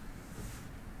 fire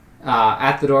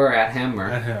At the door or at him? Or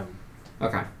at him.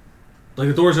 Okay. Like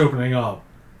the door's opening up,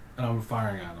 and I'm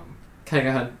firing at him. Okay, go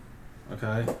ahead.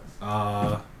 Okay.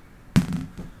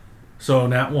 So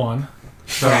nat 1.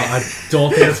 So Okay. I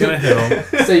don't think it's gonna hit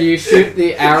him. So you shoot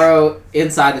the arrow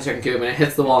inside the chicken coop, and it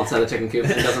hits the wall inside the chicken coop,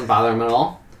 and it doesn't bother him at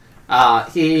all.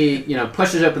 He,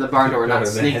 pushes open the barn door, not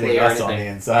Better than hitting sneakily or us on the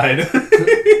anything. inside.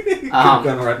 Um,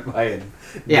 Gonna run by and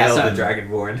yeah, nail so- the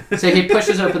dragonborn. So he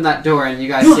pushes open that door, and you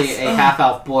guys see a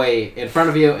half-elf boy in front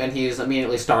of you, and he's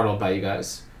immediately startled by you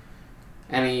guys.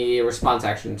 Any response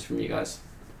actions from you guys?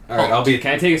 Alright, I'll be.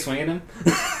 Can I take a swing at him?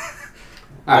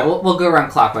 Alright, we'll go around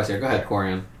clockwise here. Go ahead,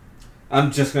 Corian.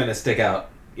 I'm just gonna stick out,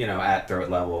 at throat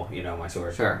level, my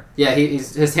sword. Sure. Yeah,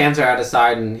 his hands are at his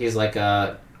side, and he's like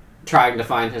trying to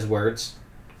find his words.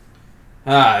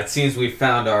 It seems we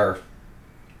found our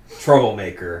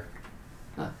troublemaker.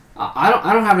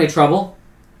 I don't have any trouble.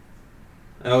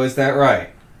 Oh, is that right?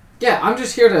 Yeah, I'm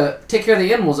just here to take care of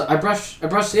the animals. I brush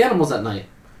the animals at night.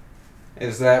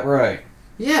 Is that right?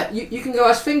 Yeah, you can go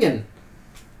ask Fingen.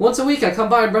 Once a week I come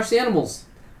by and brush the animals.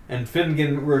 And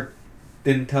Finnegan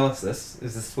didn't tell us this.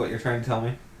 Is this what you're trying to tell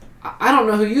me? I don't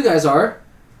know who you guys are.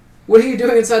 What are you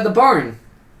doing inside the barn?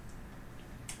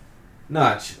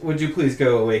 Notch, would you please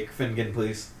go awake Finnegan,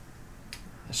 please?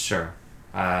 Sure.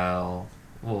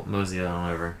 We'll mosey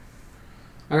on over.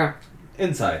 Okay.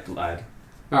 Inside, lad.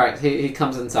 Alright, he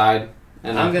comes inside.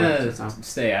 And I'm gonna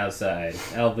stay outside.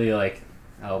 I'll be like,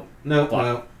 No.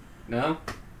 no?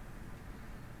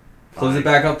 Close it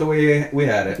back up the way we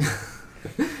had it.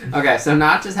 Okay, so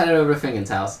Notch is headed over to Fingen's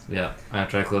house. Yeah,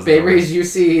 after I close the door. Babies, you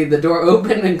see the door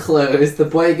open and close. The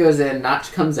boy goes in.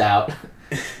 Notch comes out.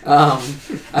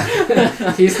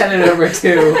 He's headed over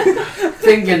to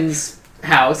Fingen's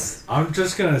house. I'm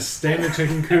just gonna stay in the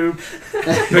chicken coop,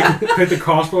 pick the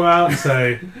crossbow out, and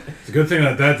say, "It's a good thing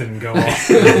that didn't go off."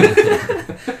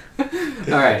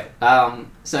 All right.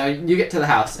 So you get to the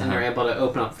house and you're able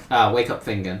to wake up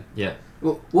Fingen. Yeah.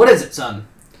 What is it, son?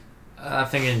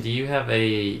 Thinking, do you have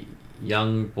a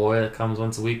young boy that comes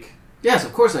once a week? Yes,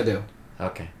 of course I do.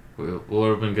 Okay. It would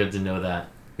have been good to know that.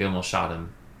 We almost shot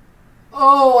him.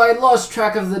 Oh, I lost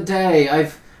track of the day.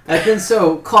 I've been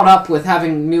so caught up with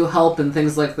having new help and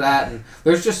things like that, and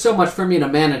there's just so much for me to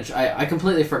manage. I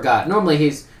completely forgot. Normally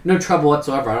he's no trouble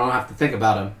whatsoever. I don't have to think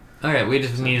about him. Okay, we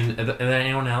just need... Is there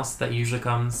anyone else that usually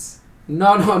comes?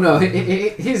 No.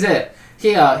 He's it.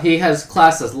 He has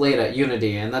classes late at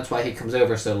Unity, and that's why he comes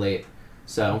over so late.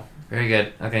 So. Very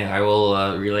good. Okay, I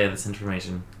will relay this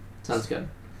information. Sounds good.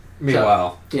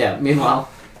 Meanwhile. Meanwhile.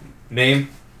 Name?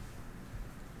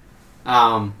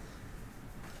 My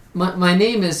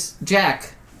name is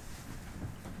Jack.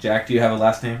 Jack, do you have a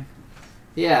last name?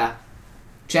 Yeah.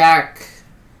 Jack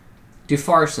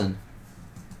Dufarson.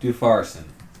 Dufarson.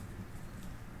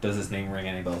 Does his name ring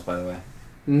any bells, by the way?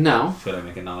 No. Should I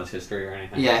make a knowledge history or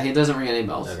anything? Yeah, he doesn't ring any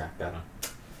bells. Okay, got him.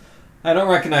 I don't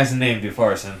recognize the name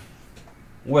Dufarson.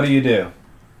 What do you do?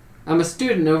 I'm a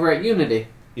student over at Unity.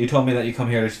 You told me that you come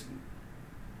here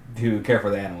to care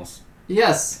for the animals.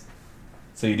 Yes.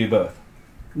 So you do both.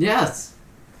 Yes.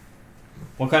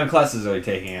 What kind of classes are you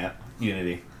taking at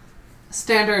Unity?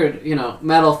 Standard,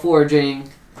 metal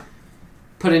forging,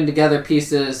 putting together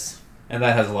pieces. And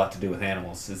that has a lot to do with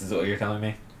animals. Is this what you're telling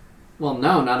me? Well,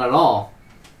 no, not at all.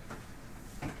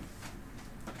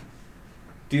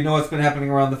 Do you know what's been happening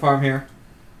around the farm here?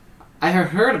 I have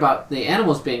heard about the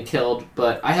animals being killed,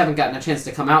 but I haven't gotten a chance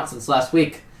to come out since last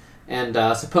week. And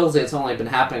supposedly it's only been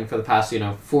happening for the past,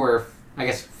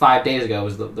 5 days ago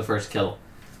was the first kill.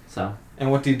 So. And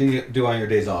what do you do on your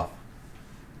days off?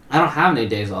 I don't have any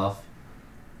days off.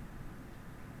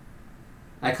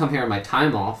 I come here on my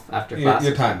time off after classes.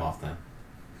 Your time off, then.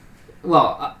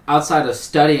 Well, outside of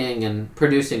studying and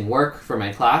producing work for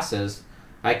my classes,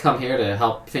 I come here to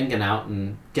help Fingen out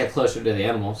and get closer to the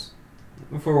animals.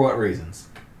 For what reasons?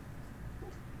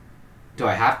 Do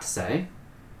I have to say?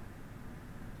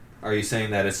 Are you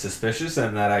saying that it's suspicious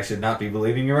and that I should not be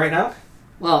believing you right now?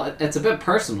 Well, it's a bit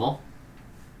personal.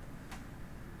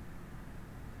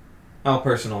 How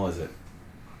personal is it?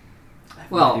 I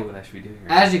have Well, no idea what I should be doing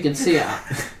right As you can see,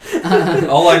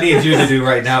 All I need you to do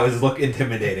right now is look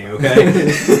intimidating, okay?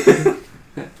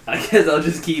 now. I guess I'll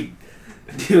just keep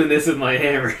doing this with my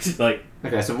hammer. Just like,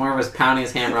 Okay, so Morv is pounding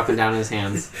his hammer up and down in his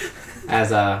hands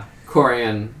as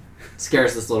Corian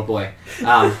scares this little boy.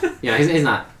 He's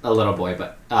not a little boy,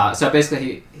 but so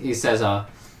basically he says,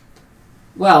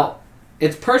 well,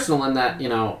 it's personal in that,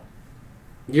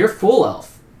 you're full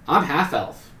elf. I'm half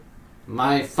elf.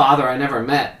 My father I never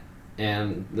met,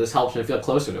 and this helps me feel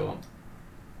closer to him.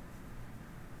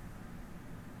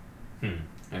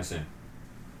 I see.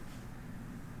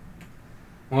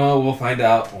 Well, we'll find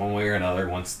out one way or another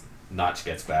once Notch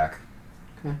gets back.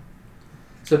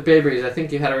 So, Baybreeze, I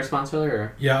think you had a response earlier?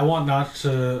 Or? Yeah, I want Notch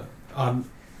to. I'm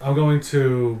going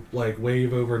to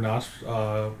wave over Notch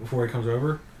before he comes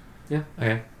over. Yeah.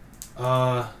 Okay.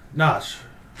 Notch,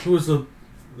 who was the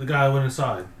guy who went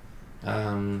inside?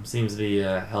 Seems to be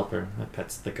a helper that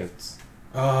pets the goats.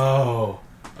 Oh,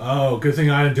 good thing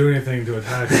I didn't do anything to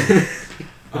attack him.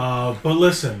 But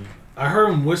listen, I heard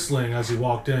him whistling as he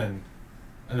walked in,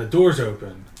 and the door's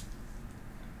open.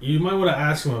 You might want to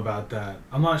ask him about that.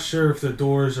 I'm not sure if the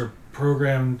doors are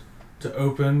programmed to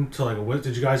open to a whip.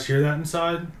 Did you guys hear that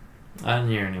inside? I didn't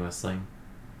hear any whistling.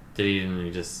 Did he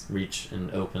just reach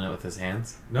and open it with his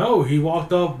hands? No, he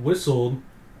walked up, whistled,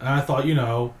 and I thought,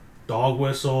 dog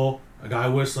whistle, a guy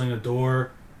whistling a door,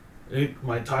 it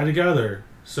might tie together.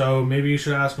 So maybe you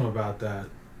should ask him about that.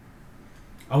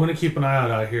 I'm gonna keep an eye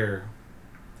out here.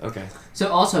 Okay. So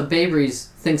also, Babries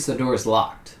thinks the door is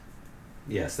locked.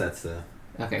 Yes, that's the...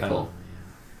 Okay, Oh, cool.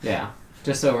 Yeah.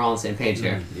 Just so we're all on the same page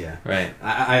here. Yeah. Right.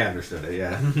 I understood it,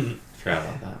 yeah. Forgot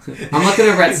about that. I'm looking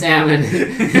over at Sam and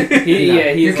he's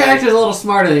your like- character's a little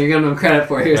smarter than you're giving him credit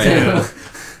for here, Right. Sam.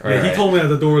 Yeah, he told me that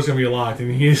the door was gonna be locked,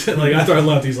 and he's like, after I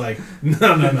left, he's like, no.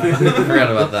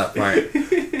 Forgot about that part.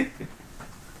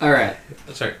 All right.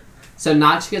 Sure. So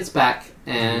Notch gets back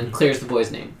and clears the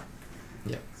boy's name.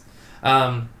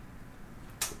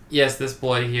 Yes, this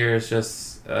boy here is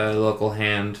just a local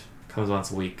hand. Comes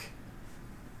once a week.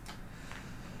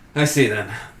 I see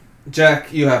then.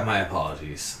 Jack, you have my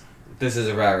apologies. This is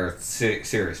a rather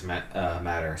serious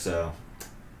matter, so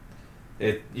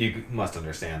you must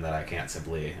understand that I can't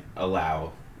simply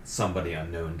allow somebody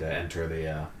unknown to enter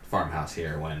the farmhouse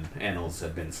here when animals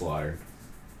have been slaughtered.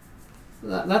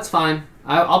 That's fine.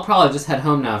 I'll probably just head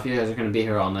home now if you guys are going to be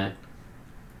here all night.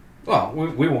 Well,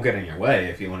 we won't get in your way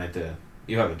if you wanted to.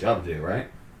 You have a job to do, right?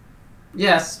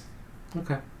 Yes.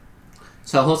 Okay.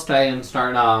 So he'll stay and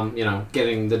start,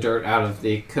 getting the dirt out of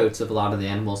the coats of a lot of the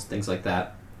animals, things like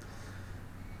that.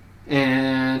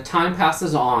 And time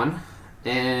passes on,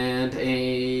 and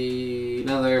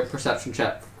another perception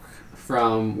check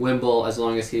from Wimble, as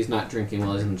long as he's not drinking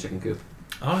while he's in the chicken coop.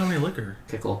 I don't have any liquor.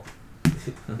 Pickle.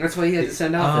 That's why you had to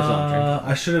send out for something.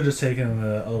 I should have just taken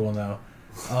the other one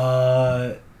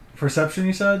though. Perception,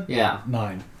 you said? Yeah.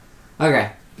 9.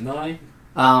 Okay. 9.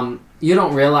 You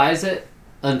don't realize it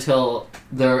until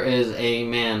there is a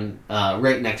man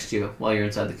right next to you while you're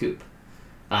inside the coop.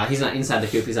 He's not inside the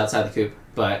coop, he's outside the coop,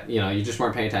 but you just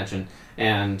weren't paying attention,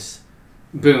 and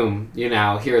boom, you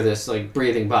now hear this like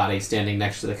breathing body standing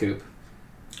next to the coop.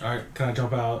 Alright, can I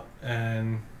jump out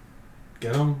and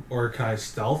get him? Or can I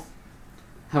stealth?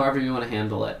 However you want to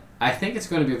handle it. I think it's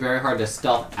going to be very hard to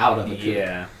stealth out of the coop.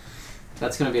 Yeah.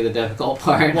 That's going to be the difficult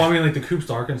part. Well, I mean, like, the coop's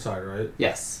dark inside, right?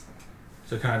 Yes.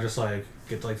 So can I just, like,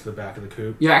 get, like, to the back of the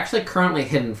coop? You're actually currently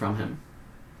hidden from him,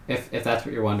 if that's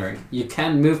what you're wondering. You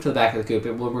can move to the back of the coop.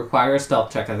 It will require a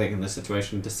stealth check, I think, in this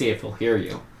situation to see if he'll hear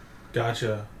you.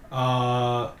 Gotcha.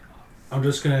 I'm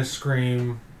just gonna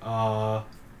scream,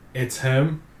 it's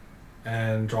him,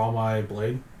 and draw my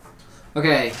blade.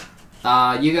 Okay.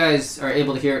 You guys are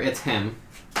able to hear it's him.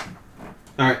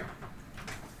 Alright.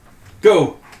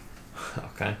 Go!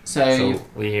 Okay. So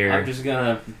we hear I'm just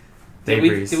gonna. Did we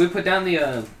Babries. put down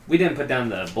the? We didn't put down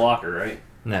the blocker, right?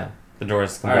 No, the door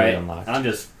is All completely right. unlocked. I'm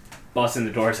just busting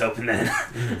the doors open then.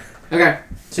 Okay.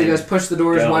 So you guys push the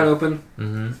doors Go. wide open,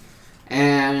 Mm-hmm.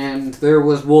 and there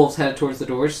was wolves headed towards the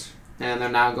doors, and they're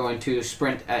now going to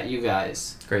sprint at you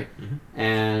guys. Great.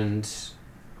 And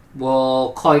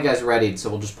we'll call you guys ready, so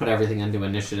we'll just put everything into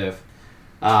initiative.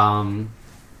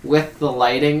 With the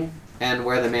lighting and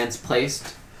where the man's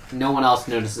placed, no one else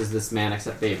notices this man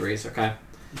except Babries, okay?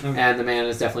 And the man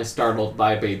is definitely startled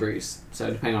by Babries,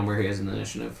 so depending on where he is in the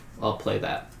initiative, I'll play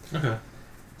that. Okay.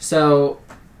 So,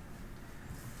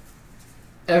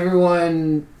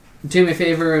 everyone, do me a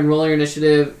favor and roll your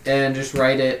initiative and just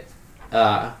write it.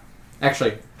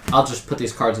 Actually, I'll just put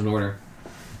these cards in order.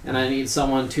 And I need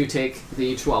someone to take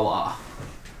the Chihuahua.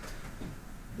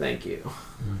 Thank you.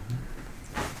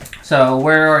 So,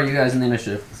 where are you guys in the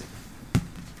initiative?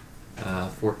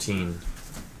 14.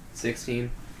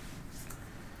 16.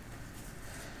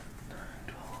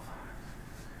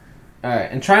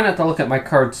 Alright, and try not to look at my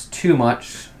cards too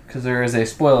much, because there is a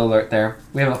spoiler alert there.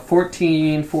 We have a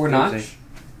 14 for Notch,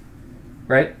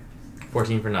 right?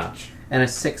 14 for Notch. And a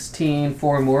 16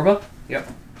 for Morba? Yep.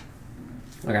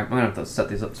 Okay, I'm gonna have to set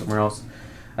these up somewhere else.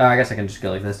 I guess I can just go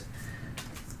like this.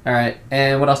 Alright,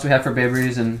 and what else do we have for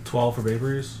Babries and 12 for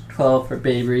Babries. 12 for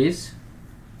Babries?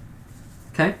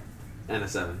 Okay. And a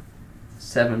 7.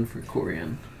 7 for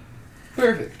Corian.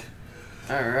 Perfect.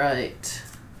 Alright.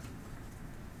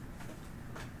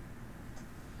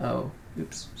 Oh,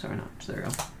 oops. Sorry, not. There we go.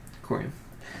 Corian.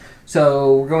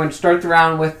 So, we're going to start the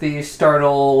round with the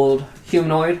startled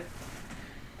humanoid.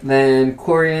 Then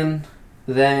Corian.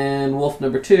 Then Wolf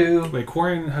number 2. Wait,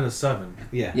 Corian had a 7.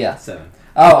 Yeah. Yeah. 7.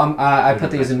 Oh, I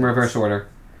put these in reverse order.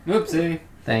 Oopsie.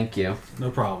 Thank you. No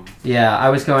problem. Yeah, I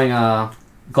was going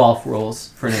golf rules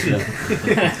for initiative.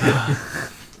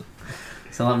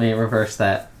 So let me reverse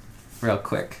that real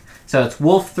quick. So it's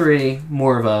Wolf 3,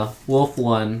 Morva, Wolf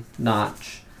 1,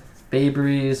 Notch,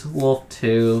 Babries, Wolf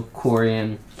 2,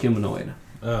 Corian, Humanoid.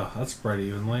 Oh, that's spread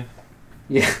evenly.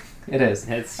 Yeah, it is.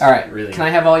 It's All right, really. can I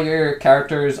have all your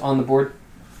characters on the board?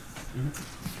 Where's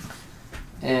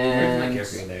my And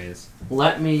character? There it is.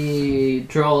 let me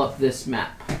draw up this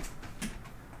map.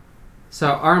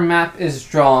 So our map is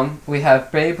drawn. We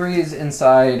have Bay Breeze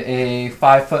inside a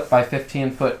 5 foot by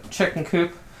 15 foot chicken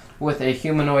coop with a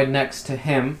humanoid next to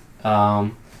him,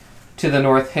 to the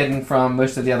north, hidden from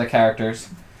most of the other characters.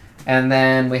 And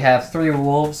then we have 3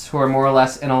 wolves who are more or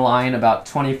less in a line about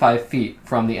 25 feet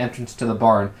from the entrance to the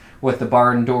barn, with the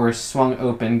barn doors swung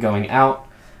open going out.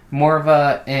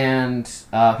 Morva and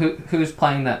who's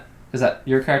playing that? Is that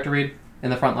your character, Reed, in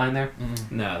the front line there?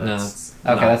 No, No, that's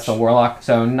Okay, that's the warlock.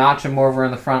 So Notch and Morva in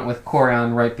the front with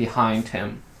Corion right behind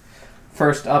him.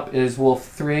 First up is Wolf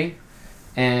 3,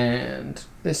 and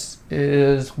this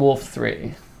is Wolf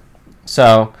 3.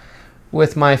 So,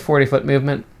 with my 40-foot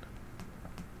movement,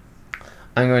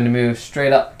 I'm going to move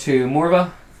straight up to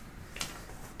Morva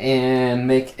and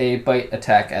make a bite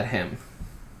attack at him.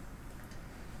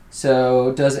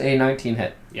 So, does a 19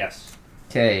 hit? Yes.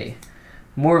 Okay.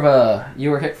 Morva,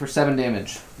 you are hit for 7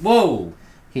 damage. Whoa!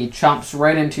 He chomps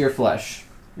right into your flesh,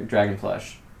 your dragon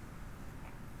flesh.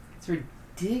 It's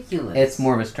ridiculous. It's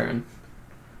Morva's turn.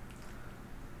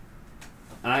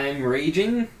 I'm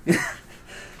raging,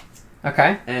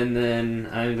 Okay, and then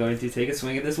I'm going to take a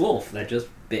swing at this wolf that just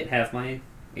bit half my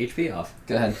HP off.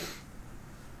 go ahead.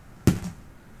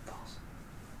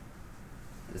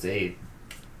 Is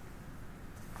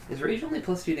rage only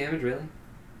 +2 damage, really?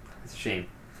 That's a shame.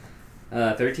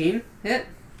 13 hit?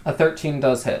 A 13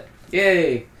 does hit.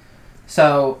 Yay!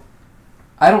 So,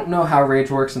 I don't know how rage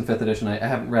works in 5th edition. I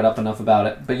haven't read up enough about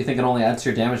it. But you think it only adds to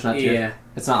your damage, not to your... Yeah,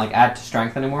 It's not like add to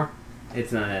strength anymore?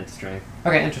 it's not add to strength.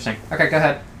 Okay, interesting. Okay, go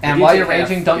ahead. And do while take you're half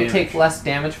raging, don't you damage. take less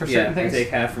damage for certain I things? take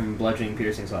half from bludgeoning,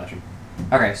 piercing, slashing.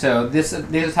 Okay, so these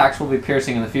attacks will be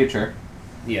piercing in the future.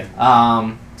 Yeah.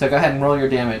 So go ahead and roll your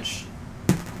damage.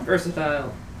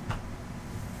 Versatile.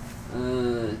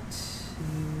 2 plus...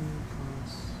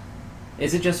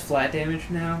 Is it just flat damage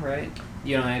now, right?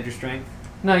 You don't add your strength?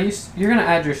 No, you're going to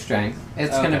add your strength.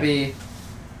 It's going to be,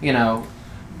 the...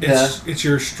 It's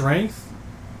your strength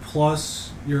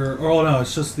plus your. Oh no,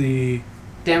 it's just the.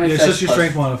 damage. Yeah, it's dice just your plus-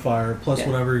 strength modifier plus Yeah.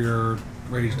 whatever your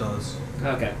rage does.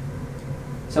 Okay.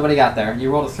 So what do you got there?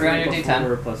 You rolled a 3 on your 3 d10.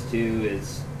 4 plus 2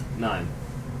 is 9.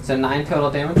 So 9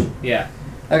 total damage? Yeah.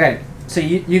 Okay, so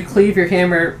you cleave your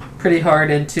hammer pretty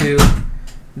hard into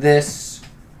this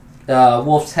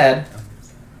wolf's head,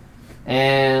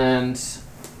 and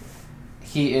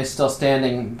he is still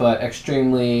standing, but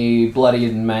extremely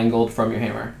bloodied and mangled from your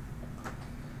hammer.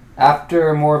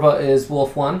 After Morva is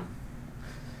Wolf 1,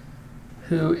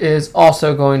 who is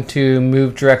also going to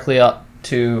move directly up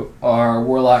to our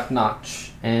Warlock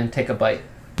Notch and take a bite.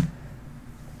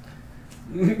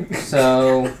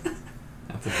 So...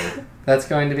 That's a hit. That's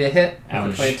going to be a hit.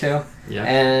 Ouch. 22. Yeah.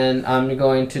 And I'm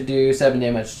going to do 7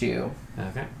 damage to you.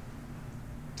 Okay.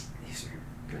 These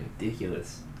are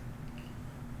ridiculous.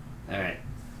 Alright.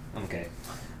 Okay.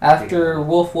 After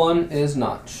Wolf 1 is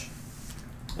Notch.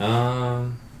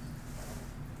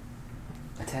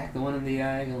 Attack the one in the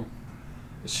diagonal.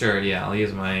 Sure, yeah, I'll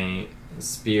use my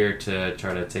spear to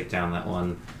try to take down that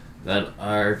one that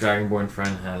our Dragonborn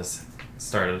friend has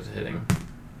started hitting.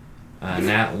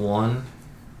 Nat 1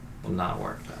 will not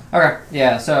work, though. Okay,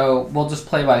 yeah, so we'll just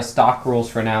play by stock rules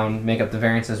for now and make up the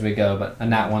variants as we go, but a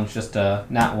Nat 1's just a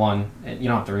Nat 1. You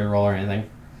don't have to reroll or anything.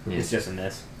 Yeah. It's just a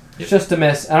miss. It's just a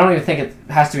miss. I don't even think it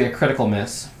has to be a critical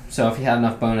miss. So if he had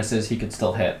enough bonuses, he could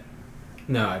still hit.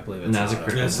 No, I believe it's No, it's a not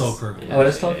critical Yeah, it's still miss. critical. Yeah. Oh, it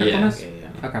is still a critical Yeah. miss? Yeah.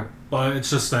 Okay, But it's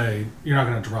just you're not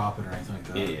going to drop it or anything like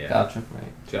that. Yeah. gotcha.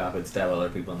 Right. Drop it, stab other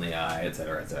people in the eye,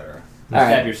 etc., etc. You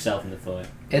Alright. stab yourself in the foot.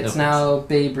 It's No. now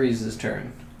Bay Breeze's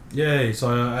turn. Yay! So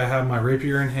I have my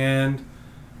rapier in hand,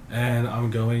 and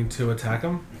I'm going to attack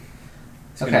him.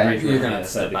 It's Okay. gonna rage You're around gonna the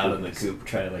outside step out of the and coop.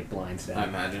 Try to blind I stab.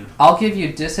 imagine. I'll give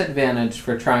you disadvantage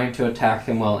for trying to attack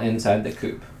him while inside the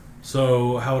coop.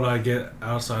 So how would I get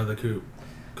outside the coop?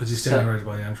 Because he's standing right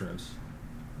by the entrance.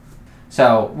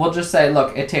 So we'll just say,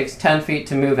 look, it takes 10 feet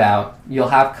to move out. You'll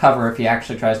have cover if he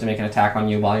actually tries to make an attack on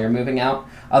you while you're moving out.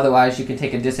 Otherwise, you can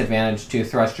take a disadvantage to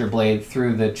thrust your blade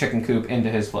through the chicken coop into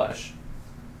his flesh.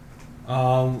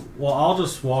 Well, I'll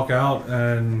just walk out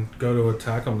and go to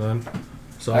attack him then.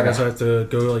 So I Okay. guess I have to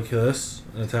go like this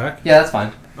and attack. Yeah, that's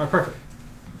fine. All right, perfect.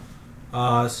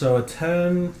 So a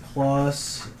 10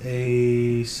 plus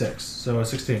a 6, so a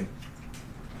 16.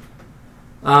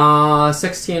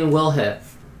 16 will hit.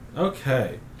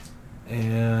 Okay.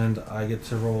 And I get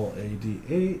to roll a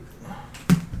d8.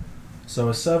 So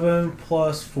a 7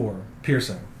 plus 4,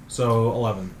 piercing. So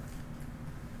 11.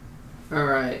 All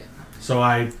right. So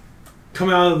I come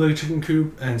out of the chicken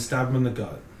coop and stab him in the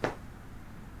gut.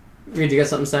 Reed, you got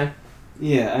something to say?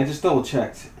 Yeah, I just double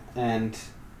checked, and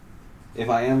if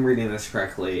I am reading this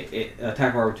correctly,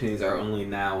 attack of opportunities are only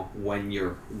now when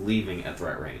you're leaving at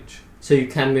threat range. So you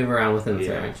can move around within the Yeah.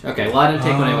 threat range. Okay, well I didn't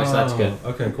take one anyway, so that's good.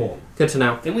 Okay, cool. Good to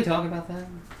know. Didn't we talk about that?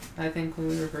 I think when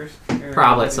we were first.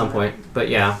 Probably at some point, but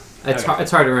yeah, it's Okay.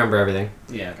 it's hard to remember everything.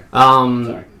 Yeah. Okay.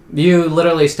 Sorry. You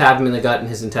literally stab him in the gut, and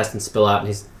his intestines spill out, and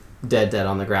he's dead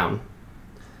on the ground.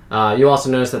 You also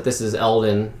notice that this is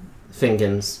Eldon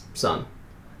Fingen's son.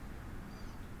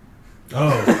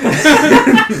 Oh.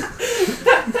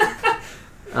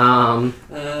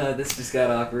 This just got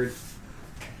awkward.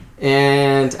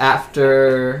 And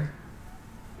after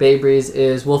Bay Breeze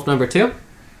is Wolf number 2,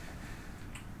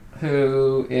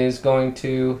 who is going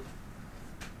to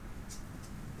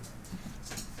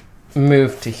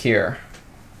move to here.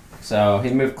 So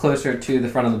he moved closer to the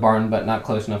front of the barn, but not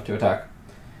close enough to attack.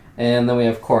 And then we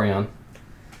have Corion.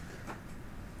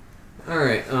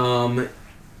 Alright,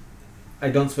 I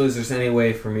don't suppose there's any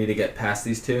way for me to get past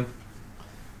these two?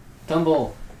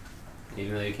 Tumble.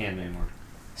 Even though you can't anymore.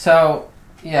 So,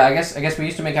 yeah, I guess we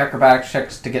used to make acrobatics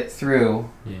checks to get through.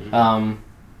 Yeah.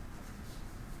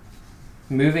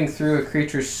 Moving through a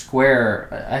creature's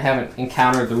square, I haven't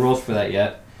encountered the rules for that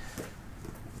yet.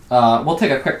 We'll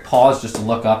take a quick pause just to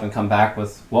look up and come back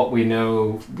with what we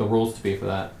know the rules to be for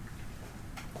that.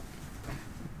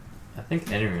 I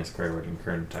think entering a square would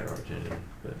incur an attack of opportunity,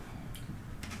 but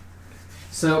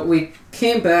So we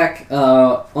came back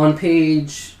on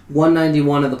page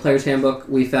 191 of the Player's Handbook.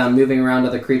 We found moving around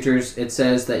other creatures. It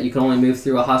says that you can only move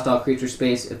through a hostile creature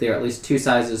space if they are at least 2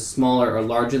 sizes smaller or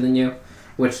larger than you,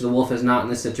 which the wolf is not in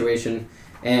this situation.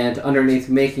 And underneath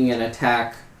making an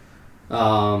attack,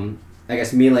 I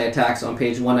guess melee attacks on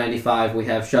page 195, we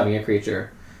have shoving a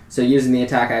creature. So using the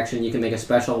attack action, you can make a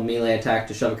special melee attack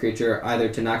to shove a creature, either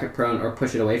to knock it prone or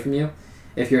push it away from you.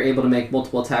 If you're able to make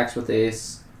multiple attacks with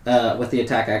the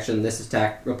attack action, this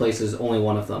attack replaces only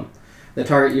one of them. The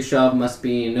target you shove must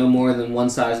be no more than 1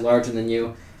 size larger than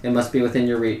you. It must be within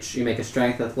your reach. You make a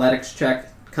strength athletics check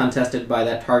contested by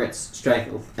that target's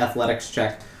strength athletics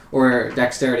check or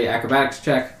dexterity acrobatics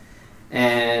check.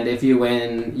 And if you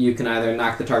win, you can either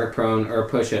knock the target prone or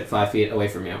push it 5 feet away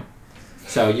from you.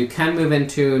 So you can move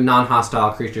into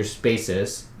non-hostile creature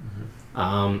spaces.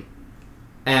 And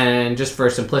just for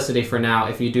simplicity for now,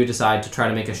 if you do decide to try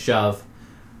to make a shove,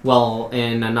 well,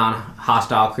 in a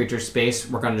non-hostile creature space,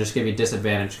 we're going to just give you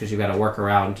disadvantage because you've got to work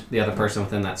around the other person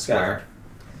within that square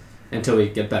until we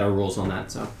get better rules on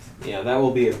that. So Yeah, that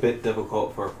will be a bit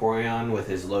difficult for Corion with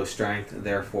his low strength.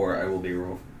 Therefore, I will be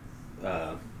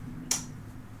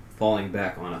falling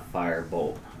back on a fire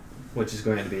bolt, which is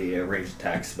going to be a ranged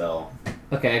attack spell.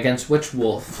 Okay, against which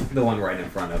wolf? The one right in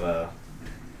front of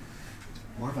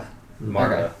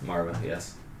Marva. Marva,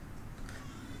 yes.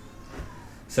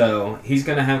 So he's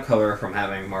going to have cover from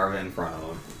having Marva in front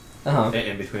of him,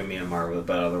 in between me and Marva,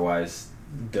 but otherwise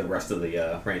the rest of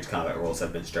the ranged combat rules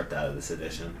have been stripped out of this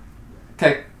edition.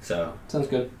 Okay, So sounds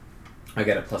good. I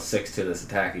get a +6 to this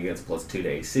attack. He gets a +2 to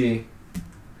AC.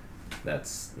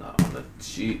 That's not on the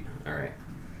sheet. Alright.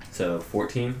 So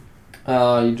 14.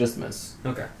 You just miss.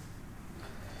 Okay.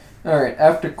 Alright,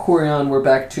 after Corion, we're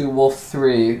back to Wolf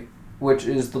 3, which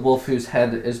is the wolf whose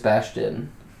head is bashed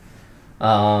in.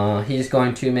 He's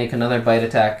going to make another bite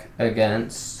attack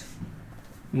against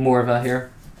Morva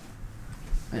here.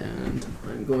 And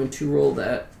I'm going to roll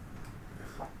that.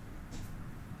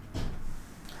 I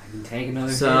can take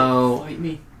another So- hit. Fight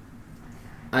me.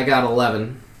 I got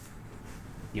 11.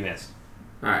 You missed.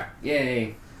 Alright.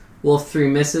 Yay. Wolf 3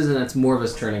 misses, and it's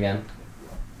Morva's turn again.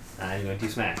 I'm going to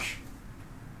smash.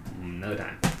 Another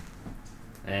time.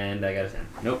 And I got a 10.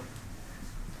 Nope.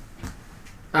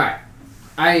 Alright.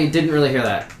 I didn't really hear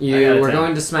that. I got You a were 10.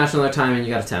 going to smash another time, and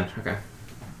you got a 10. Okay.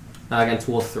 Against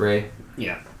Wolf 3.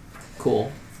 Yeah.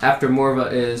 Cool. After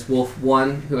Morva is Wolf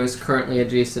 1, who is currently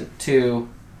adjacent to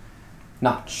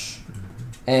Notch.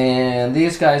 And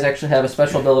these guys actually have a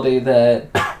special ability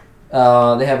that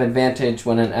they have advantage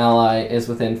when an ally is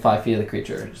within 5 feet of the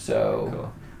creature. So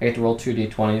cool. I get to roll 2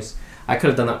 d20s. I could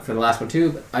have done that for the last one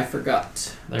too, but I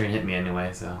forgot. They're gonna hit me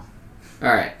anyway, so.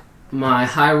 Alright. My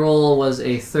high roll was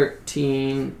a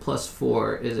 13 plus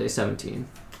 4 is a 17.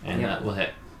 And that will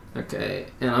hit. Okay,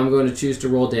 and I'm going to choose to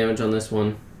roll damage on this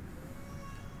one,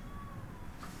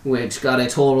 which got a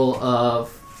total of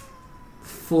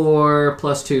 4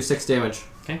 plus 2, 6 damage.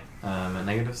 Okay. At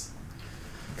negatives.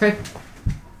 Okay,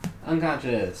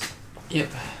 Unconscious. Yep.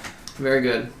 very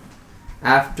good.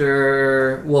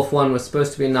 After Wolf 1 was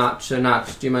supposed to be Notch, so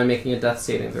Notch, do you mind making a death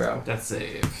saving throw? Death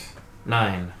save.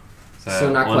 9.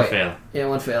 So not one quite. fail. Yeah,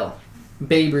 one fail.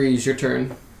 Bay Breeze, your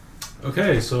turn.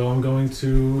 Okay, so I'm going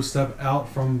to step out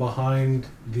from behind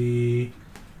the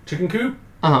chicken coop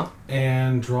Uh huh.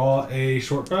 and draw a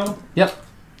short bow. Yep.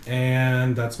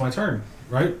 And that's my turn,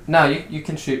 right? No, you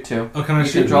can shoot too. Oh, can I You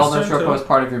shoot can draw this the turn, short too? bow as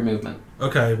part of your movement.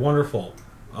 Okay, wonderful.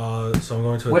 So I'm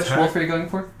going to Which attack. wolf are you going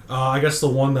for? I guess the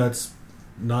one that's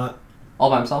not. All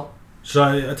by himself? Should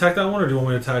I attack that one, or do you want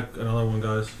me to attack another one,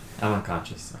 guys? I'm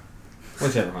unconscious, so.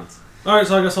 Whichever ones. All right,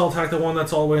 so I guess I'll attack the one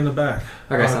that's all the way in the back.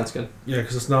 Okay, sounds good. Yeah,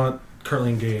 because it's not currently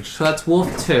engaged. So that's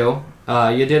Wolf 2.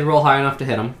 You did roll high enough to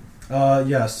hit him.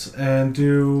 Yes, and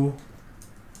do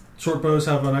short bows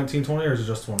have a 19, 20, or is it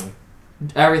just 20?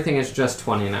 Everything is just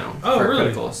 20 now. Oh, for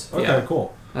really? criticals. Okay, Yeah,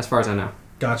 cool. as far as I know.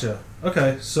 Gotcha.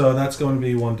 Okay, so that's going to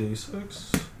be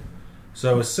 1d6.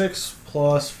 So a 6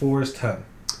 plus 4 is 10.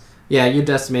 Yeah, you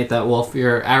decimate that wolf.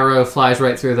 Your arrow flies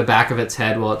right through the back of its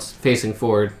head while it's facing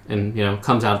forward and,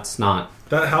 comes out its snot.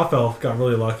 That half elf got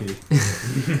really lucky.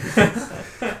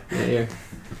 Yeah, you're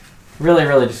really,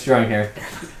 really destroying here.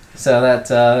 So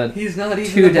that's He's not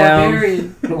even 2 a down.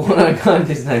 barbarian. 1 unconscious.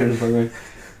 He's not even a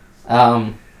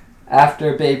barbarian.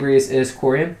 After Bay Breeze is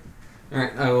Corian.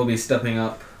 Alright, I will be stepping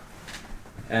up.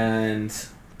 And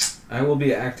I will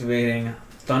be activating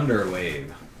Thunder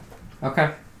Wave.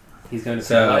 Okay. He's going to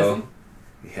paralyze So, him?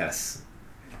 yes.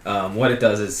 What it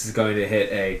does is it's going to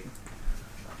hit a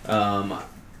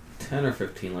 10 or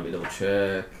 15, let me double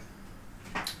check.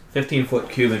 15-foot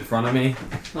cube in front of me.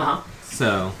 Uh-huh.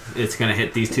 So, it's going to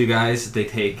hit these two guys. They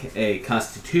take a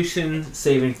Constitution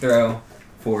saving throw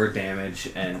for damage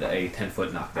and a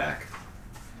 10-foot knockback.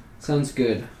 Sounds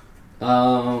good.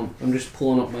 I'm just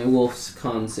pulling up my wolf's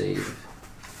con save.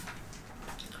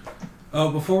 Oh,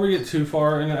 before we get too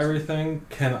far into everything,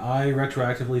 can I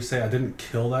retroactively say I didn't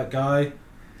kill that guy?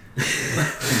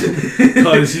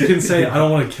 Because you can say I don't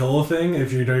want to kill a thing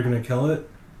if you're not going to kill it.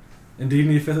 In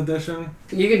D&D 5th edition.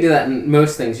 You can do that in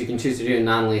most things. You can choose to do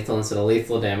non-lethal instead of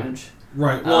lethal damage.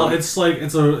 Right. Well, Um, it's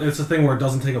a thing where it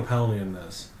doesn't take a penalty in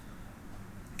this.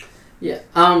 Yeah.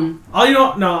 Oh, I'll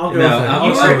go No, with it.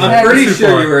 I'm pretty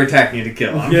sure you were attacking to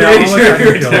kill. I'm Yeah, pretty I'm sure you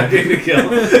were attacking attacking to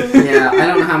kill. Yeah, I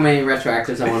don't know how many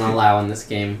retroactives I want to allow in this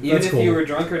game. Even That's if cool. you were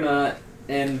drunk or not,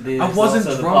 and there's I wasn't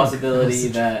also the drunk. possibility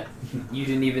that you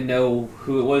didn't even know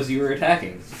who it was you were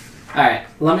attacking. Alright,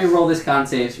 let me roll this con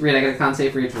saves. Reed, I got a con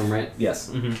save for each of them, right?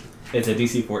 Yes. It's a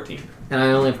DC 14. And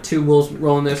I only have 2 wolves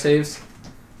rolling their saves.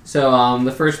 So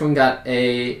the first one got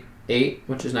a 8,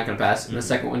 which is not going to pass, and the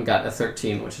second one got a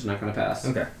 13, which is not going to pass.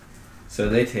 Okay. So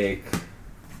they take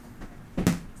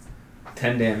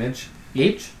 10 damage.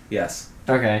 Each? Yes.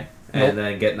 Okay. And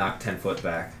then get knocked 10 foot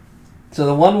back. So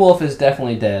the one wolf is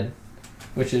definitely dead,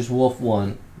 which is Wolf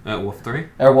 1. Wolf 3?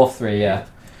 Or Wolf 3, yeah.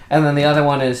 And then the other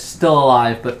one is still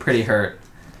alive, but pretty hurt.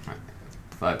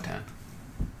 5, 10.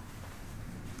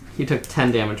 He took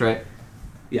 10 damage, right?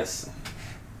 Yes.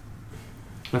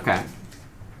 Okay.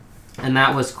 And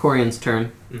that was Corian's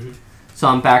turn. Mhm. So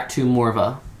I'm back to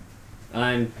Morva.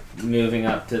 I'm moving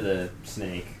up to the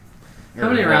snake. How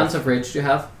many rounds of rage do you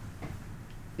have?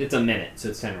 It's a minute, so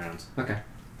it's 10 rounds. Okay.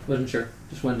 Wasn't sure.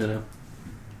 Just wanted to know.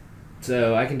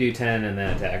 So I can do 10 and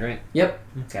then attack, right? Yep.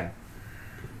 Okay.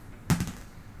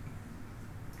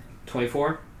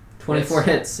 24? 24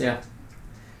 hits, yeah.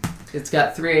 It's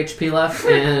got 3 HP left,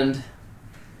 and...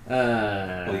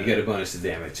 Well, you get a bonus to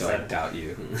damage, so I 7. doubt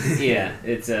you. Yeah,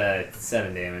 it's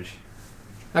 7 damage.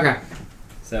 Okay.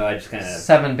 So I just kind of...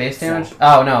 7 base damage?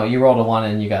 Oh, no, you rolled a 1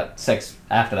 and you got 6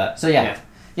 after that. So yeah.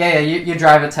 You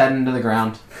drive its head into the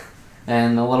ground.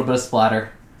 And a little bit of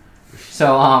splatter.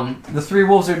 So, the 3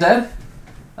 wolves are dead.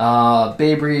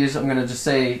 Bay Breeze, I'm gonna just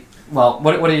say... Well,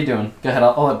 what are you doing? Go ahead,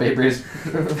 I'll let Bay Breeze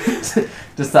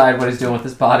decide what he's doing with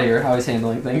his body or how he's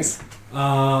handling things.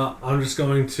 I'm just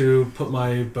going to put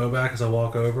my bow back as I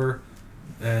walk over,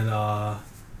 and aye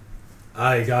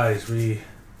guys, we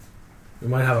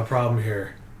might have a problem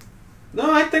here.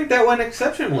 No, I think that went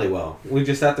exceptionally well. We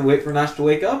just have to wait for Nash to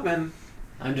wake up, and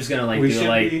I'm just gonna We do should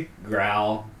a be-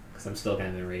 growl, because I'm still kind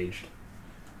of enraged.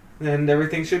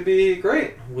 everything should be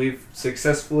great. We've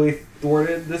successfully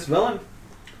thwarted this villain.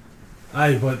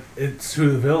 Aye, but it's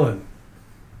who the villain.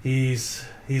 He's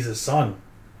his son.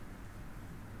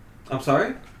 I'm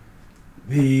sorry?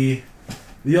 The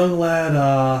young lad,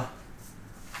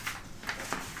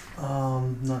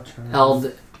 not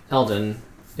sure. Eldon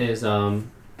is,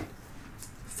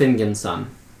 Fingon's son.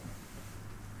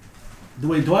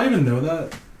 Wait, do I even know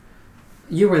that?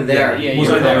 You were there. Yeah, Was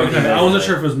you I were there? there. Okay, Yeah. I wasn't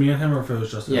sure if it was me and him or if it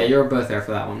was just him. Yeah, you were both there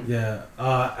for that one. Yeah.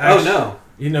 Oh, no.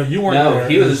 You know, you weren't No, there.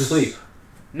 he It was just- asleep.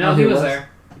 No, Oh, he he was was? there.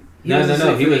 No,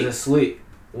 asleep he for was me. asleep.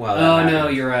 While that Oh, no,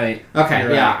 happened. you're right. Okay,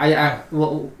 You're yeah,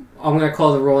 well, I'm gonna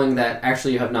call the ruling that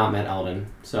actually you have not met Eldon.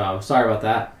 So, sorry about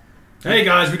that. Hey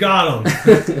guys, we got him.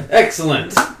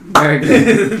 Excellent. Very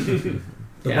good.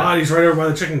 The Yeah. body's right over by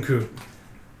the chicken coop.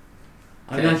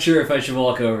 I'm not sure if I should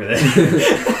walk over there.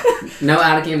 No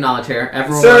out-of-game knowledge here.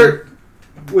 Everyone... Sir,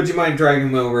 would you mind dragging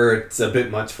him over? It's a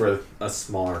bit much for a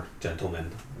smaller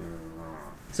gentleman.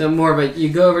 So Morva, you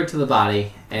go over to the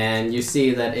body, and you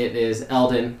see that it is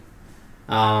Eldon,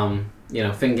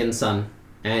 Fingon's son,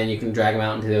 and you can drag him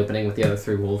out into the opening with the other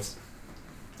 3 wolves.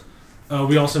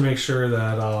 We also make sure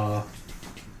that,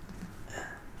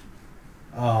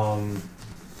 oh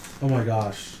my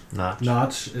gosh, Notch.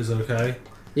 Notch is okay.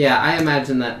 Yeah, I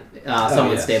imagine that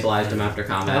someone yes. stabilized him after I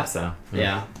hope combat. so.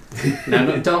 Yeah.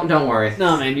 No, don't worry.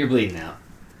 No, man, you're bleeding out.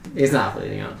 He's not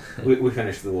bleeding out. We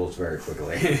finished the wolves very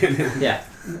quickly. Yeah.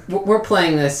 We're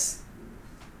playing this,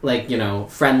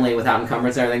 friendly without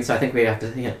encumbrance and everything, so I think we have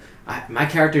to, my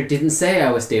character didn't say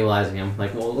I was stabilizing him.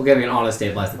 Like, we'll give you an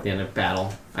auto-stabilize at the end of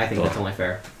battle. I think that's only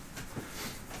fair.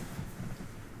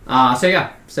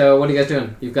 So what are you guys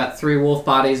doing? You've got 3 wolf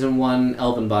bodies and 1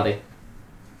 elven body.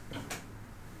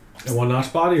 And 1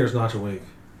 Notch body, or is Notch awake?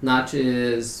 Notch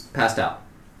is passed out.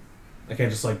 I can't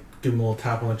just, give him a little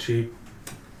tap on the cheek.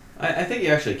 I think you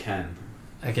actually can.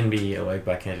 I can be awake,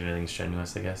 but I can't do anything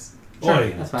strenuous, I guess. Sure,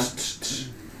 Oi. that's fine.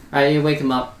 Alright, you wake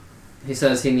him up. He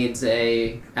says he needs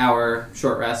a hour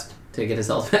short rest to get his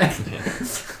health back.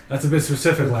 That's a bit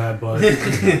specific, lad, but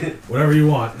whatever you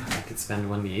want. I could spend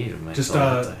 1d8 of my Just,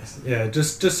 soul dice. Yeah,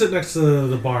 just sit next to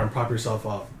the bar and prop yourself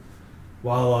up.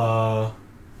 While our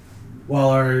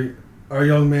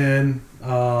young man,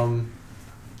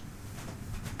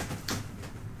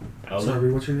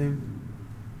 sorry, what's your name?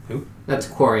 That's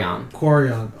Quarion.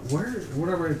 Quarion. Where did I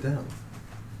write it down?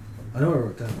 I know I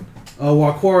wrote it down.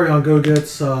 While Quarion go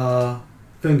gets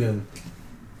Fingon.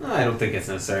 I don't think it's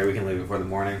necessary. We can leave before the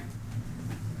morning.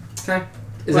 Okay.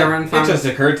 Is Well, everyone fine? It just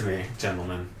occurred to me,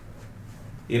 gentlemen.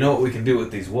 You know what we can do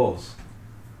with these wolves?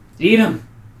 Eat him.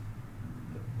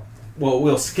 Well,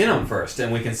 we'll skin them first,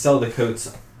 and we can sell the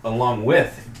coats along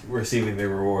with receiving the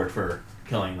reward for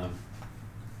killing them.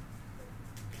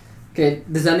 Okay,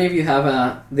 does any of you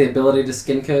have the ability to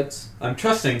skin coats? I'm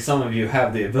trusting some of you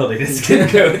have the ability to skin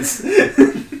coats.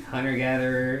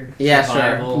 Hunter-gatherer. Yeah,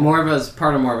 survival. sure.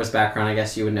 Part of Morva's background, I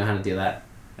guess you would know how to do that.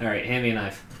 Alright, hand me a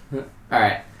knife.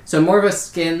 Alright, so Morva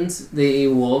skins the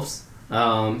wolves.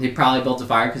 He probably built a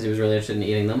fire because he was really interested in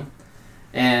eating them.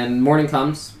 And morning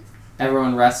comes,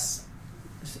 everyone rests,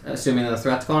 assuming that the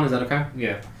threat's gone. Is that okay?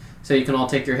 Yeah. So you can all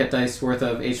take your hit dice worth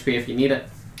of HP if you need it.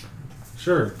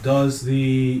 Sure. Does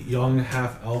the young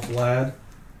half-elf lad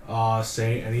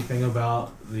say anything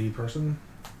about the person?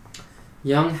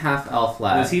 Young half-elf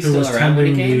lad. Was he who still was around when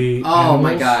he tending came? the Oh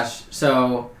my animals? gosh.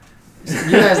 So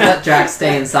you guys let Jack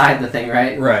stay inside the thing,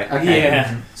 right? Right. Okay.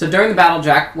 Yeah. So during the battle,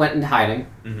 Jack went into hiding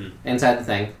Mm-hmm. inside the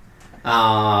thing.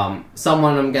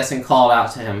 Someone, I'm guessing, called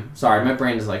out to him. Sorry, my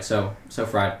brain is so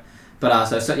fried. But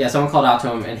someone called out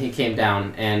to him, and he came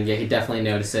down, and yeah, he definitely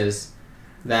notices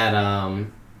that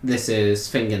this is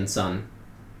Fingon's son,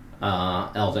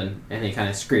 Eldon, and he kind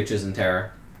of screeches in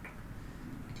terror.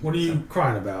 What are you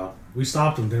crying about? We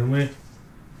stopped him, didn't we?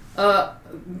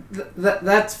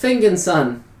 That's Fingon's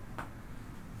son.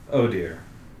 Oh dear.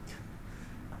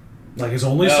 Like his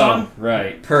only Oh, son?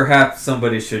 right. Perhaps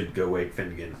somebody should go wake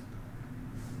Finnegan.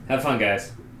 Have fun,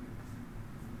 guys.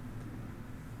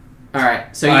 All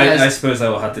right, so you I guys. suppose I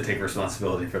will have to take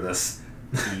responsibility for this.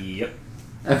 Yep.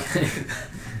 Okay.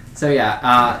 So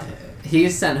yeah,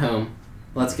 he's sent home.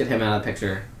 Let's get him out of the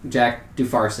picture. Jack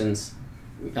Dufarsons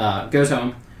goes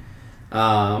home.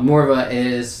 Morva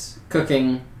is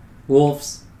cooking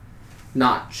wolves.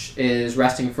 Notch is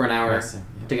resting for an hour Resting,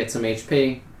 yeah. to get some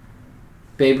HP.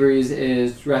 Baybreeze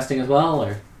is resting as well,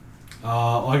 or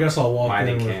I guess I'll walk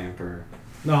Mining in with... camp or...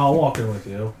 No, I'll walk in with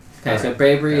you. okay. So Alright,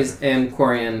 Baybreeze and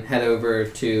Corian head over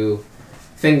to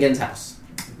Fingon's house.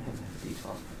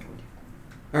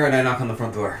 Alright, I knock on the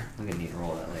front door. I'm gonna need to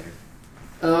roll that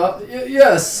later.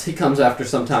 Yes, he comes after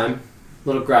some time, a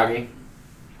little groggy.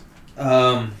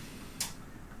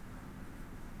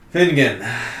 Finnegan.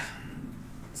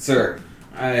 Sir,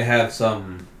 I have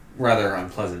some rather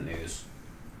unpleasant news.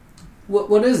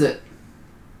 What is it?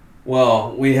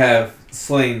 Well, we have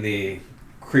slain the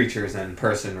creatures and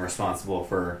person responsible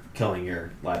for killing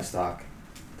your livestock.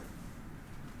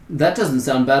 That doesn't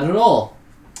sound bad at all.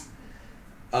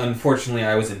 Unfortunately,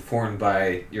 I was informed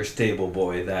by your stable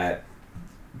boy that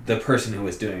the person who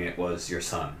was doing it was your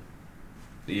son.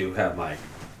 You have my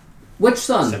Which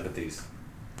son? sympathies.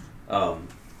 Oh,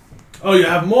 you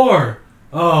have more!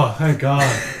 Oh, thank God.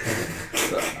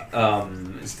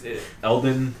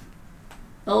 Eldon.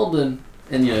 Eldon.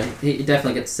 And he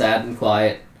definitely gets sad and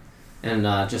quiet, and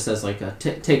just says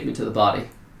take me to the body.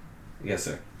 Yes,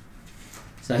 sir.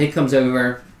 So he comes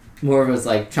over, Morva's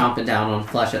like chomping down on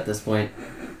flesh at this point.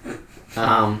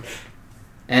 And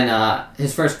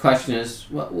his first question is,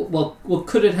 well,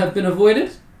 could it have been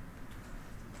avoided?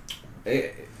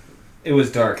 It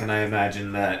was dark, and I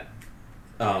imagine that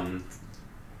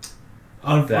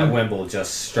Wimble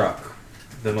just struck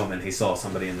the moment he saw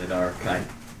somebody in the dark.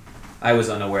 I was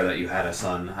unaware that you had a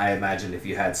son. I imagined if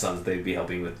you had sons, they'd be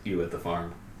helping with you at the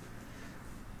farm.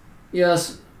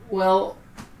 Yes, well,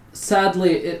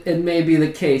 sadly, it may be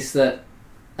the case that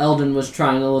Eldon was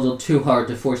trying a little too hard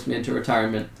to force me into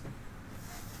retirement.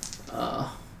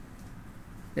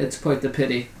 It's quite the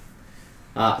pity.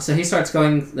 So he starts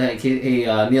going, like, he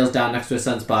kneels down next to his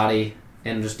son's body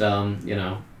and just,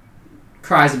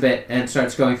 cries a bit and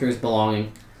starts going through his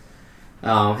belongings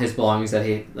that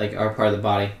he, like, are part of the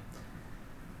body.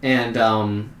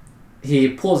 And, he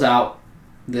pulls out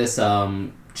this,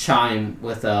 chime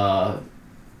with a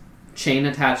chain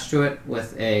attached to it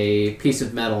with a piece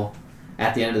of metal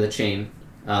at the end of the chain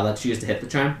that's used to hit the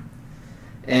chime.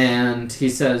 And he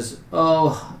says,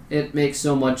 "Oh, it makes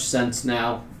so much sense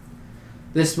now.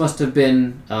 This must have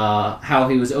been how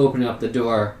he was opening up the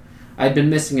door. I'd been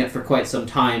missing it for quite some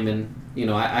time, and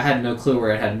I had no clue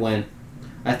where it had went.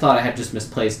 I thought I had just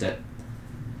misplaced it."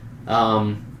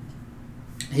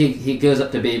 He goes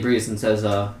up to Babe Reese and says,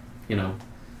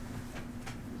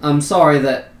 "I'm sorry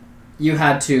that you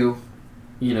had to,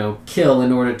 kill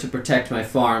in order to protect my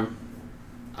farm.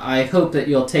 I hope that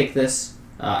you'll take this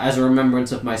as a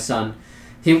remembrance of my son.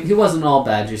 He wasn't all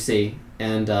bad, you see,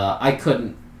 and I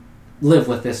couldn't live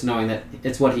with this knowing that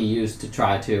it's what he used to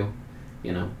try to,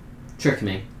 trick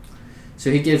me."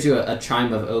 So he gives you a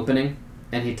chime of opening,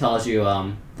 and he tells you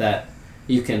that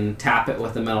you can tap it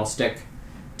with a metal stick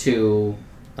to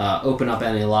open up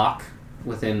any lock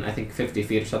within, I think, 50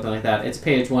 feet or something like that. It's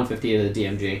page 150 of the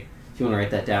DMG, if you want to write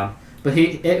that down. But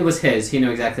it was his. He knew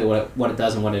exactly what it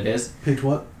does and what it is. Page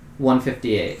what?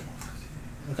 158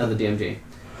 of the DMG.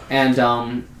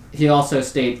 And he also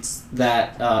states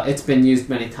that it's been used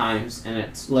many times, and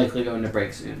it's likely going to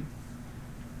break soon.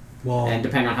 Well, And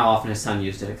depending on how often his son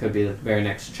used it could be the very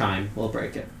next chime will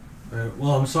break it.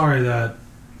 well, I'm sorry that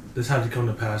this had to come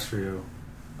to pass for you.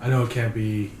 I know it can't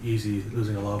be easy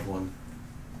losing a loved one.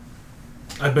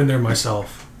 I've been there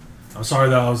myself. I'm sorry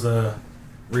that was the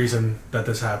reason that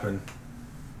this happened.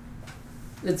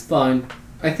 It's fine.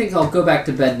 I think I'll go back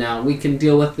to bed now. We can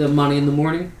deal with the money in the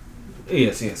morning.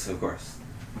 Yes, of course.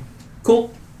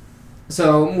 Cool.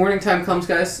 So morning time comes,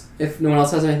 guys. If no one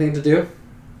else has anything to do.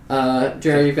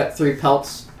 Jerry, you've got 3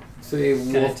 pelts. 3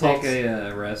 Can I wolf take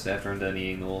pelts. a rest after I'm done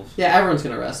eating the wolves? Yeah, everyone's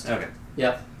gonna rest. Okay.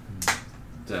 Yep.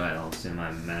 So I'll assume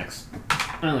I'm max.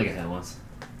 I only get hit once.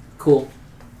 Cool.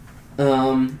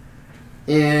 And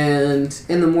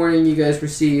in the morning, you guys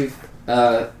receive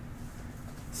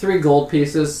 3 gold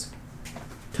pieces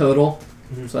total.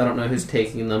 So I don't know who's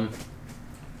taking them.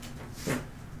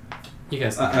 You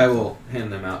guys. I will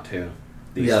hand them out to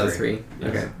these The other three. 3.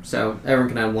 Okay. So everyone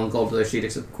can add 1 gold to their sheet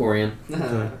except Corian.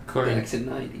 Corian, Max at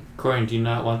 90. Corian, do you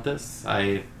not want this?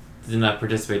 I did not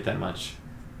participate that much.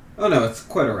 Oh no, it's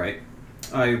quite alright.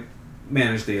 I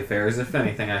manage the affairs. If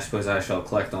anything, I suppose I shall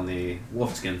collect on the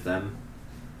wolfskins then.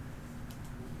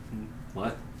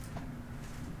 What?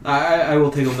 I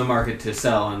will take them to market to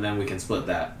sell, and then we can split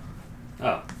that.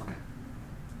 Oh, okay.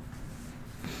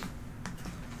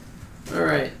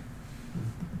 Alright.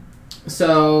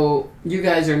 So, you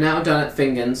guys are now done at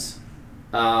Fingens.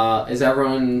 Is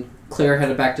everyone clear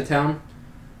headed back to town?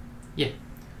 Yeah.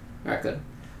 Alright, good.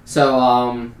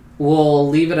 So, we'll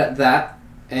leave it at that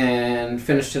and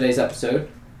finish today's episode.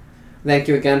 Thank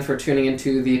you again for tuning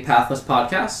into the Pathless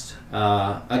Podcast.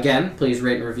 Again, please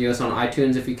rate and review us on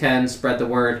iTunes if you can. Spread the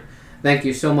word. Thank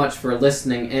you so much for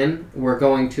listening in. We're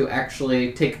going to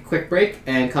actually take a quick break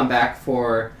and come back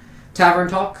for Tavern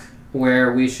Talk,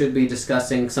 where we should be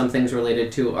discussing some things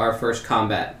related to our first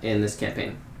combat in this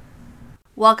campaign.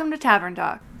 Welcome to Tavern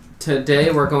Talk.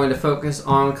 Today we're going to focus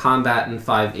on combat in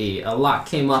 5e. A lot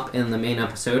came up in the main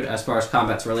episode as far as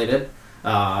combat's related.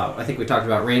 I think we talked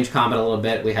about range combat a little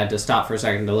bit. We had to stop for a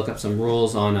second to look up some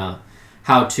rules on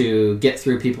how to get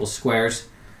through people's squares.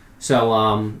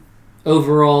 So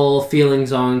overall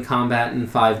feelings on combat in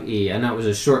 5e. I know it was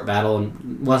a short battle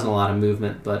and wasn't a lot of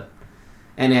movement, but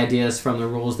any ideas from the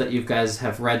rules that you guys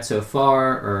have read so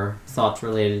far or thoughts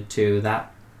related to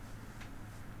that?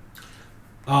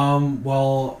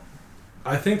 Well,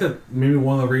 I think that maybe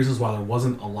one of the reasons why there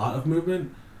wasn't a lot of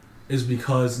movement is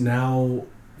because now,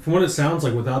 from what it sounds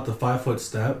like, without the 5-foot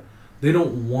step, they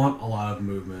don't want a lot of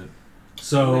movement.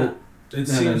 So it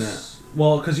seems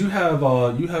well because you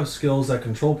have skills that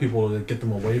control people to get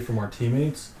them away from our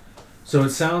teammates. So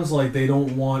it sounds like they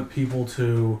don't want people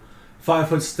to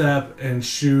 5-foot step and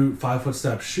shoot, 5-foot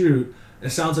step, shoot, it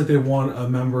sounds like they want a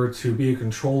member to be a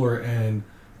controller and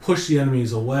push the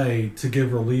enemies away to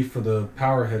give relief for the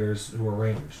power hitters who are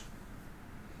ranged.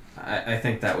 I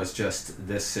think that was just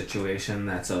this situation.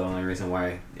 That's the only reason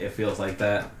why it feels like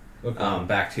that. Okay.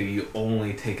 Back to you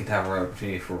only take attack of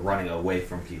opportunity for running away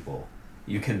from people.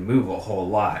 You can move a whole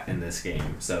lot in this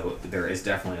game, so there is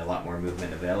definitely a lot more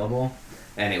movement available.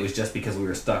 And it was just because we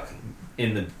were stuck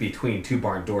in the between two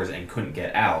barn doors and couldn't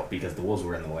get out because the wolves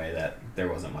were in the way that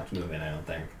there wasn't much movement, I don't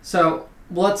think. So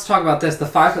let's talk about this. The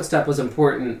 5-foot step was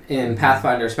important in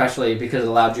Pathfinder, especially because it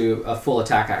allowed you a full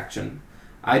attack action.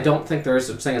 I don't think there is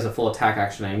such thing as a full attack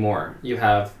action anymore. You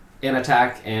have an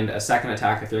attack and a second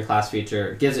attack if your class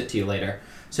feature gives it to you later.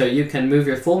 So you can move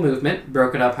your full movement,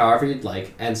 broken up however you'd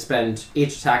like, and spend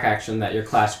each attack action that your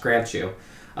class grants you.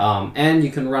 And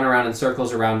you can run around in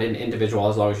circles around an individual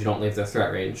as long as you don't leave their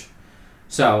threat range.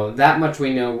 So that much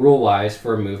we know rule-wise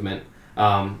for movement.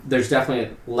 There's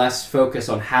definitely less focus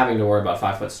on having to worry about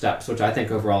 5-foot steps, which I think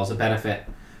overall is a benefit.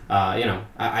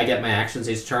 I get my actions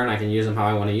each turn. I can use them how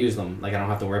I want to use them. Like, I don't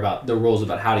have to worry about the rules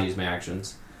about how to use my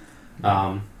actions.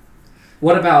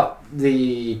 What about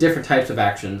the different types of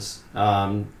actions?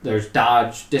 There's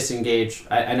dodge, disengage.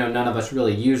 I know none of us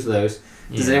really use those.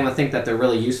 Does anyone think that they're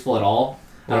really useful at all?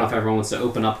 I don't know if everyone wants to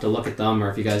open up to look at them or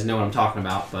if you guys know what I'm talking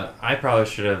about. But I probably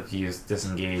should have used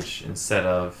disengage instead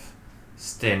of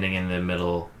standing in the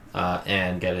middle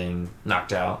and getting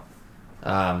knocked out.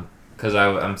 Because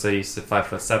I'm so used to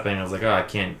 5-foot stepping, I was like, oh, I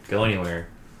can't go anywhere.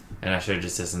 And I should have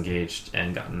just disengaged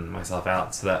and gotten myself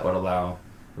out, so that would allow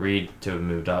Reed to have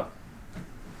moved up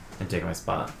and taken my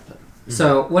spot.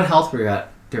 So what health were you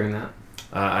at during that?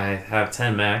 I have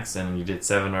 10 max, and you did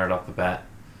 7 right off the bat,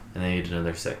 and then you did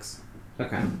another 6.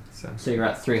 Okay. So you're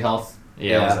at 3 health?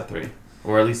 yeah, I was at 3.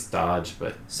 Or at least dodge,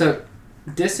 but... So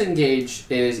disengage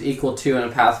is equal to in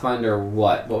a Pathfinder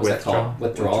what? What was that called?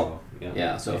 Withdrawal?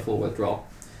 Yeah, so a full withdrawal.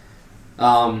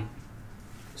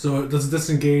 So does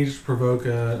disengage provoke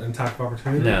an attack of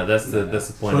opportunity? No, that's the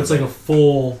point. So it's like a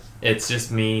full... It's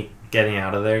just me getting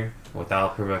out of there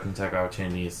without provoking attack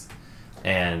opportunities,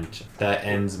 and that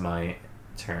ends my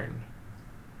turn.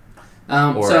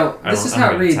 So this is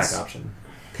how it reads. Attack option.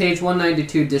 Page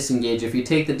 192, disengage. If you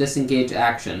take the disengage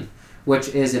action, which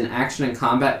is an action in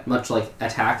combat, much like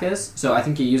attack is, so I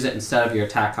think you use it instead of your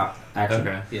attack action.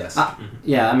 Okay. Yes.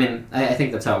 Yeah, I mean, I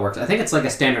think that's how it works. I think it's like a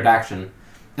standard action.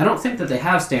 I don't think that they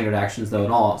have standard actions, though,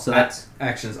 at all. So that's...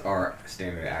 Actions are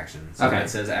standard actions. So Okay. when it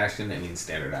says action, it means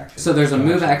standard action. So there's a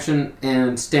move action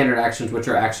and standard actions, which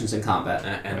are actions in combat.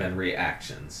 And then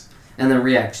reactions. And then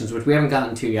reactions, which we haven't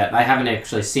gotten to yet. I haven't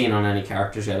actually seen on any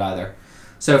characters yet either.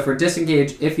 So for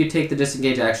disengage, if you take the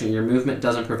disengage action, your movement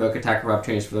doesn't provoke attack or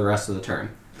opportunities for the rest of the turn.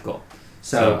 Cool.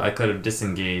 So So I could have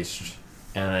disengaged,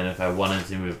 and then if I wanted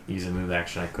to use a move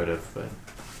action, I could have, but...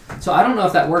 So I don't know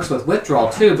if that works with withdrawal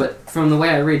too, but from the way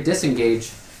I read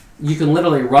disengage, you can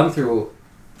literally run through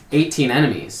 18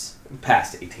 enemies.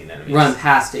 Past 18 enemies. Run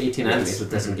past 18 Yes. enemies with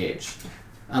disengage.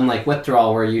 Unlike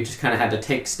withdrawal, where you just kind of had to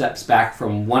take steps back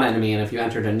from one enemy, and if you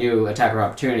entered a new attack or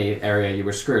opportunity area, you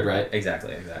were screwed, right?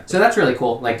 Exactly. So that's really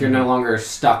cool. Like, you're no longer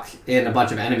stuck in a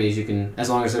bunch of enemies. You can, as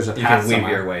long as there's a You path can weave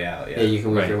somewhere. your way out, Yeah, you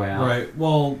can weave Right. your way out. Right.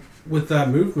 Well, with that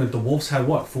movement, the wolves had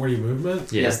what, 40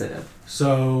 movement? Yeah. Yes, they did.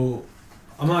 So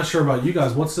I'm not sure about you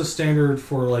guys. What's the standard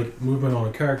for like movement on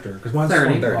a character? Because mine's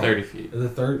 30. 25. 30 feet. Is it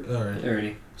 30? All right.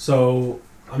 30. So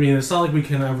I mean, it's not like we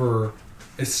can ever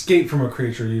escape from a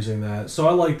creature using that. So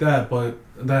I like that, but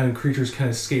then creatures can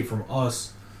escape from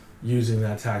us using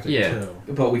that tactic Yeah. too.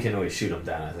 But we can always shoot them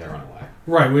down as they run away.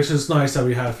 Right, which is nice that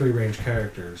we have 3 range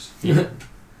characters.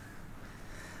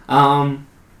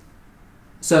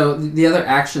 So the other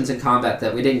actions in combat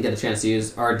that we didn't get a chance to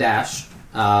use are dash,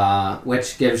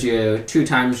 which gives you 2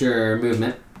 times your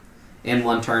movement in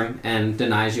one turn and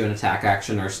denies you an attack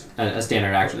action or a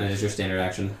standard action that is your standard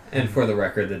action. And for the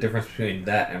record, the difference between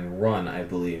that and run, I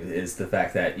believe, is the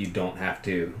fact that you don't have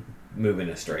to move in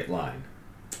a straight line.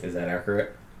 Is that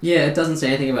accurate? Yeah, it doesn't say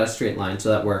anything about a straight line, so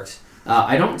that works.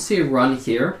 I don't see a run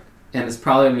here, and it's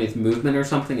probably underneath movement or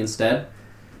something instead,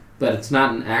 but it's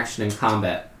not an action in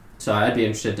combat, so I'd be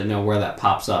interested to know where that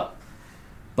pops up.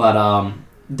 But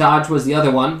dodge was the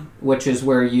other one, which is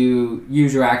where you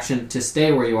use your action to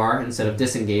stay where you are instead of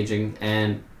disengaging,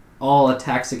 and all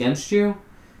attacks against you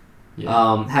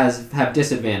have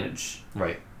disadvantage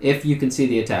Right. if you can see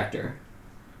the attacker,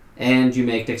 and you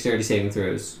make dexterity saving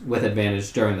throws with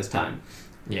advantage during this time.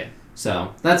 Yeah.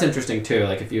 So that's interesting too.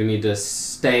 Like if you need to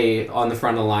stay on the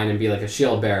front of the line and be like a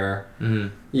shield bearer,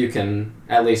 Mm-hmm. you can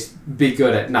at least be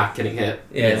good at not getting hit.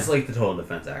 Yeah, it's like the total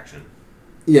defense action.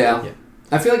 Yeah. Yeah.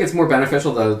 I feel like it's more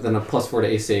beneficial though than a +4 to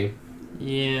AC.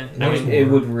 Yeah. I I mean, mean, It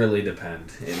would really depend.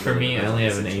 for me, I only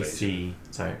have an AC.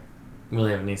 Sorry, I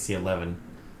only have an AC 11,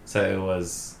 so it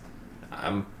was.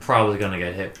 I'm probably gonna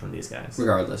get hit from these guys.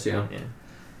 Regardless, yeah. Yeah.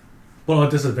 But at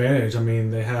disadvantage, I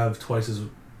mean, they have twice as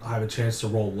high of a chance to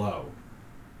roll low.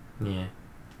 Yeah.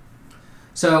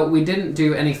 So we didn't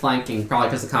do any flanking, probably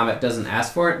because the combat doesn't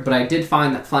ask for it. But I did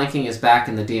find that flanking is back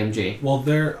in the DMG. Well,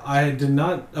 I did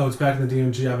not. Oh, it's back in the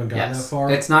DMG. I haven't gotten that far.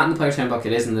 It's not in the player's handbook.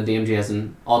 It is in the DMG as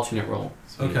an alternate role.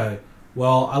 Sweet. Okay.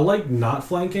 Well, I like not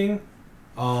flanking,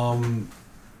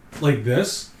 like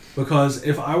this, because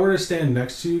if I were to stand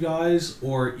next to you guys,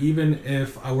 or even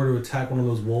if I were to attack one of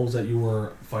those wolves that you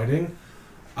were fighting,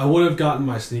 I would have gotten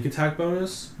my sneak attack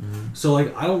bonus. Mhm. So,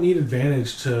 like, I don't need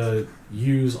advantage to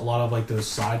use a lot of, like, those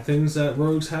side things that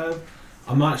rogues have.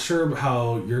 I'm not sure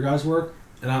how your guys work,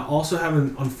 and I also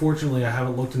haven't, unfortunately, I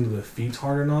haven't looked into the feats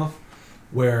hard enough,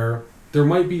 where there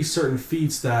might be certain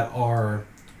feats that are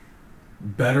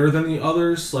better than the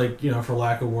others, like, you know, for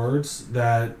lack of words,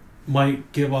 that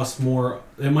might give us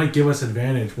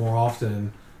advantage more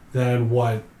often than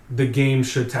what the game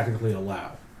should technically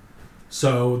allow.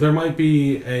 So there might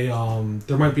be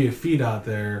a feat out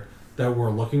there that we're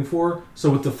looking for. So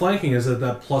with the flanking, is it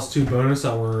that +2 bonus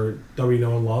that we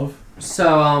know and love?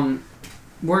 So,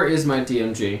 where is my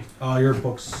DMG? Your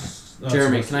books.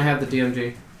 Jeremy, can I have the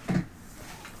DMG?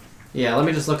 Yeah, let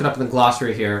me just look it up in the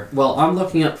glossary here. Well, I'm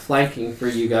looking up flanking for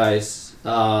you guys.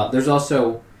 There's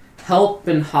also help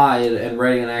and hide and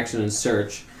ready in action and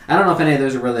search. I don't know if any of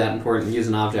those are really that important. Use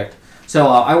an object. So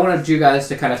I wanted you guys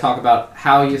to kind of talk about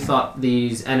how you thought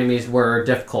these enemies were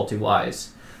difficulty-wise.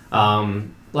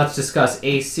 Let's discuss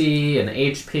AC and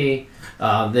HP.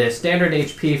 The standard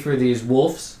HP for these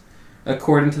wolves,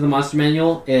 according to the monster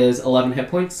manual, is 11 hit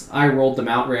points. I rolled them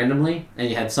out randomly, and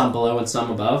you had some below and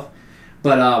some above.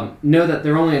 But know that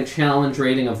they're only a challenge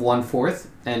rating of 1/4,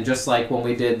 and just like when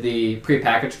we did the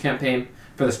pre-packaged campaign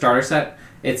for the starter set,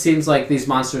 it seems like these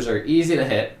monsters are easy to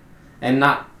hit and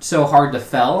not so hard to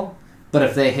fell, but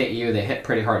if they hit you, they hit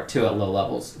pretty hard too at low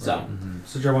levels. So, Mm-hmm.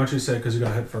 So, Jeremy, why don't you say it because you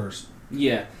got hit first?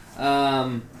 Yeah. I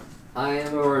am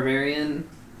a barbarian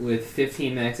with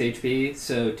 15 max HP,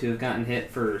 so to have gotten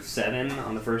hit for 7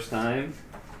 on the first time,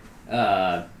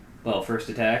 first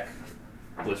attack,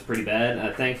 was pretty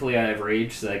bad. Thankfully, I have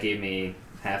rage, so that gave me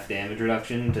half damage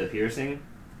reduction to piercing.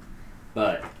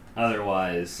 But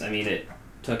otherwise, I mean, it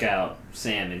took out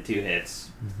Sam in 2 hits.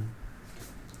 Mm-hmm.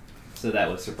 So that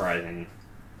was surprising.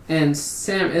 and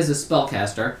Sam is a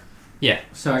spellcaster. Yeah.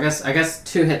 So I guess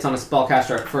 2 hits on a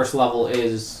spellcaster at first level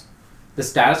is the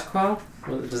status quo.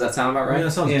 Does that sound about I mean, right?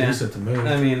 that sounds Yeah. decent to me.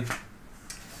 I mean,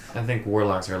 I think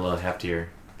warlocks are a little heftier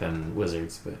than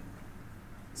wizards, but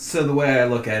so the way I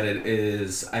look at it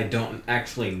is I don't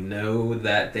actually know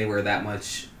that they were that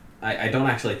much... I don't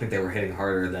actually think they were hitting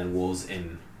harder than wolves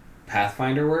in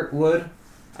Pathfinder would.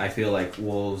 I feel like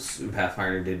wolves in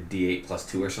Pathfinder did D8 plus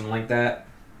 2 or something like that.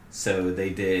 So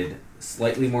they did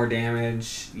slightly more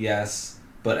damage, yes,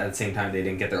 but at the same time they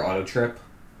didn't get their auto trip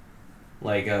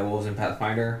like wolves in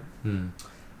Pathfinder.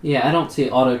 Yeah, I don't see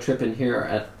auto trip in here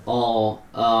at all.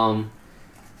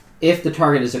 If the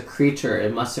target is a creature,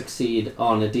 it must succeed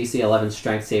on a DC 11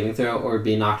 strength saving throw or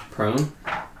be knocked prone.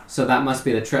 So that must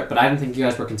be the trip, but I didn't think you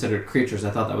guys were considered creatures. I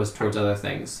thought that was towards other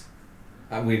things.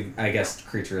 I guess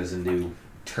creature is a new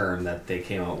term that they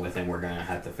came up with and we're going to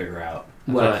have to figure out.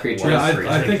 What a But- creature Yeah, is.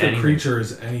 I think a anything. creature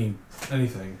is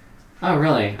anything. Oh,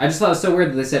 really? I just thought it was so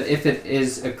weird that they said if it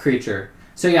is a creature.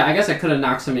 So yeah, I guess I could have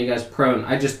knocked some of you guys prone.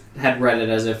 I just had read it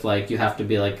as if like you have to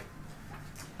be like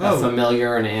a Oh.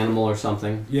 familiar, an animal, or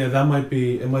something. Yeah, that might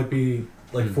be. It might be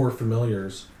like Hmm. for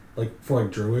familiars, like for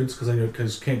like druids,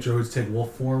 because can't druids take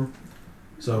wolf form?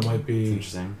 So it might it's be.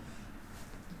 interesting.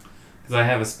 Because I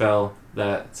have a spell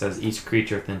that says each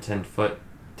creature within 10 foot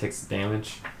takes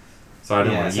damage. So I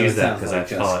don't Yeah, want to so use it that sounds because like I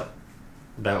just- thought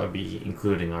that would be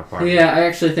including our party. Yeah, I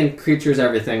actually think creature's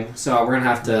everything. So we're gonna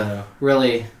have to Yeah.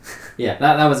 really, yeah,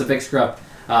 that was a big screw up.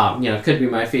 It could be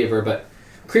my fever, but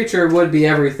creature would be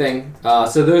everything.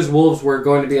 So those wolves were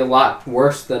going to be a lot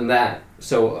worse than that.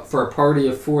 So for a party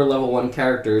of 4 level 1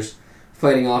 characters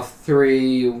fighting off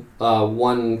 3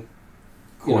 1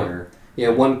 Quarter.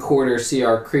 one quarter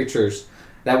CR creatures,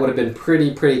 that would have been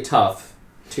pretty tough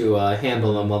to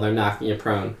handle them while they're knocking you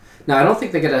prone. Now I don't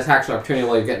think they get attacks of opportunity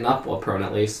while you're getting up while prone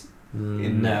at least.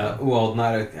 No, well,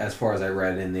 not as far as I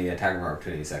read in the attack of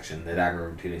opportunity section. The attack of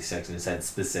opportunity section said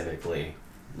specifically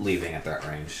leaving at threat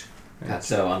range. Gotcha.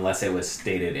 So unless it was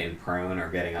stated in prone or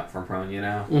getting up from prone,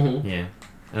 Mm-hmm. Yeah.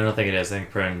 I don't think it is. I think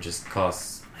prone just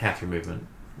costs half your movement.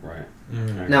 Right.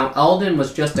 Mm. Now Alden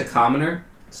was just a commoner,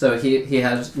 So he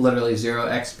has literally 0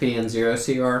 XP and 0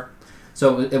 CR.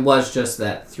 So it was just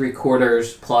that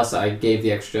 3/4 plus I gave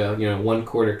the extra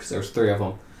 1/4 because there's 3 of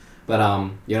them. But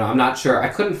I'm not sure. I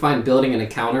couldn't find building an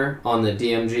encounter on the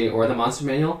DMG or the monster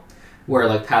manual, where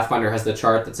like Pathfinder has the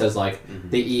chart that says like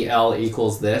the EL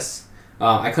equals this.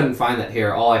 I couldn't find that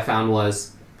here. All I found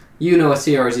was a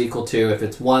CR is equal to, if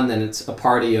it's 1, then it's a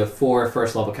party of 4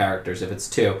 first level characters. If it's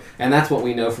 2, and that's what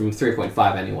we know from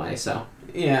 3.5 anyway. So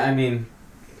yeah, I mean,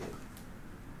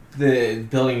 the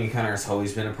building encounter has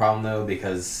always been a problem though,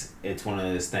 because it's one of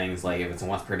those things like if it's a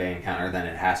once per day encounter, then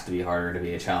it has to be harder to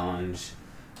be a challenge.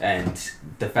 And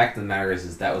the fact of the matter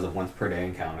is that was a once per day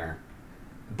encounter,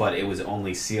 but it was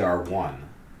only CR1.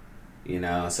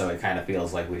 So it kind of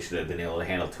feels like we should have been able to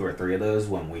handle 2 or 3 of those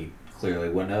when we clearly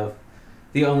wouldn't have.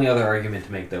 The only other argument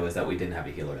to make, though, is that we didn't have a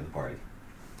healer in the party.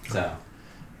 So,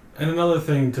 and another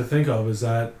thing to think of is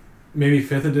that maybe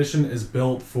 5th edition is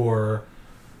built for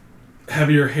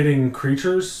heavier hitting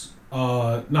creatures,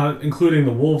 not including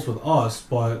the wolves with us,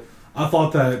 but I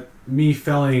thought that me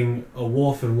felling a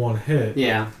wolf in 1 hit.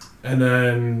 Yeah. And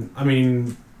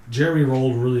then, Jeremy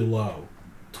rolled really low.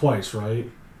 Twice, right?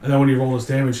 And then when he rolled his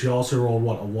damage, he also rolled,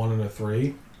 a 1 and a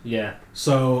 3? Yeah.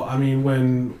 So,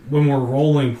 when we're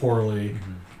rolling poorly,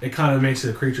 it kind of makes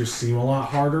the creature seem a lot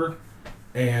harder.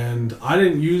 And I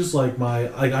didn't use, I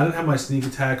didn't have my sneak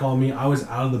attack on me. I was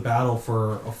out of the battle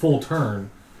for a full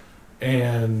turn.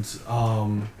 And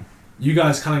you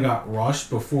guys kind of got rushed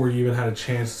before you even had a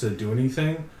chance to do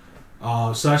anything.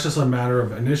 So that's just a matter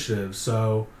of initiative.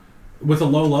 So with the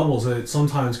low levels, it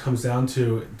sometimes comes down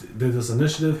to, did this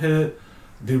initiative hit?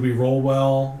 Did we roll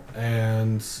well?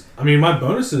 And my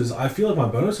bonuses, I feel like my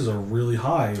bonuses are really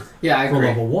high. Yeah, I for agree.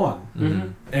 level 1. Mm-hmm.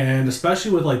 And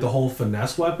especially with the whole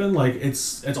finesse weapon,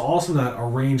 it's awesome that a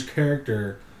ranged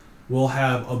character will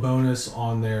have a bonus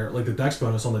on their, the dex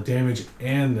bonus on the damage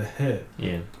and the hit.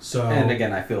 Yeah. So, and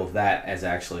again, I feel that is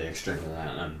actually extremely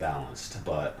unbalanced,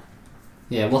 but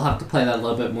yeah, we'll have to play that a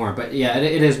little bit more. But yeah,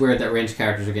 it is weird that ranged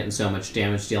characters are getting so much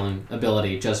damage dealing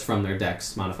ability just from their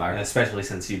dex modifier. especially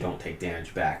since you don't take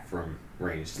damage back from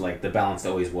ranged. The balance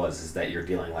always was is that you're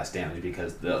dealing less damage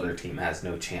because the other team has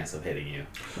no chance of hitting you.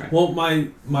 Right. well,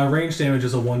 my range damage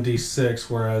is a 1d6,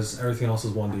 whereas everything else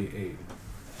is 1d8.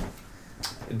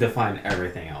 Define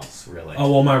everything else, really. Oh,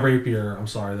 well, my rapier, I'm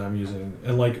sorry, that I'm using,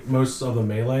 and most of the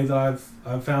melee that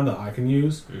I've found that I can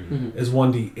use Mm-hmm. is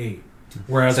 1d8,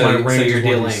 whereas So my you're range is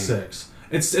dealing- 1d6.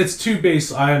 It's 2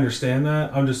 base. I understand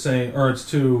that. I'm just saying, or it's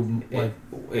 2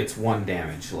 It's 1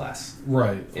 damage less.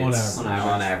 right on It's average.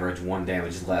 on average 1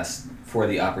 damage less for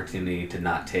the opportunity to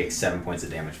not take 7 points of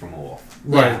damage from a wolf.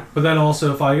 Right, Yeah. but then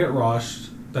also if I get rushed,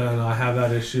 then I have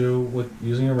that issue with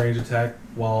using a range attack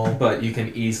while But you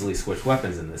can easily switch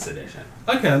weapons in this edition.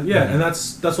 I can, yeah, and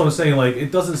that's what I'm saying.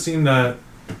 It doesn't seem that.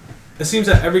 It seems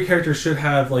that every character should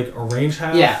have a range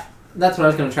half. Yeah, that's what I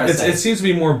was going to try to say. It seems to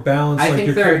be more balanced. I think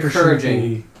your they're character should encouraging.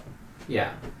 be- Yeah.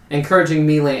 Encouraging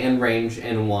melee and range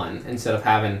in one instead of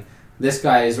having this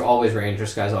guy is always range,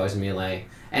 this guy's always melee.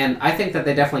 And I think that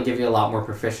they definitely give you a lot more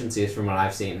proficiencies from what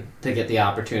I've seen to get the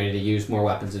opportunity to use more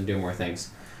weapons and do more things.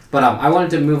 But I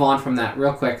wanted to move on from that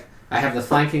real quick. I have the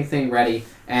flanking thing ready,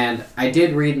 and I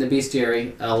did read in the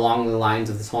bestiary along the lines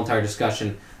of this whole entire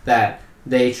discussion that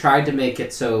they tried to make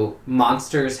it so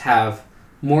monsters have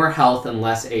more health and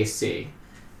less AC.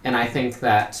 And I think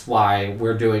that's why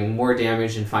we're doing more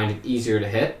damage and find it easier to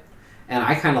hit. And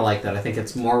I kind of like that. I think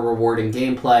it's more rewarding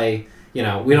gameplay. We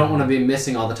don't want to be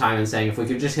missing all the time and saying, if we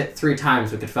could just hit 3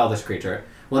 times, we could fell this creature.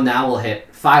 Well, now we'll hit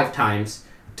 5 times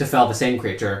to fell the same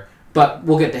creature, but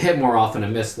we'll get to hit more often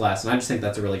and miss less. And I just think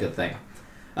that's a really good thing.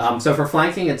 So for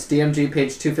flanking, it's DMG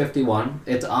page 251.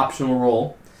 It's optional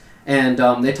roll. And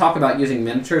they talk about using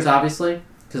miniatures, obviously,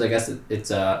 because I guess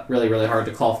it's really, really hard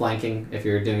to call flanking if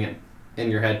you're doing it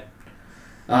in your head.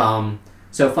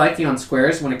 So flanking on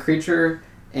squares, when a creature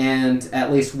and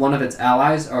at least one of its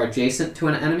allies are adjacent to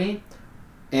an enemy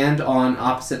and on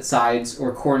opposite sides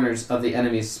or corners of the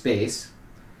enemy's space,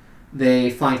 they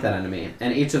flank that enemy,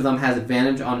 and each of them has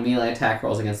advantage on melee attack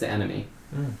rolls against the enemy.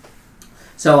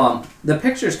 So the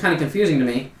picture is kind of confusing to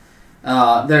me.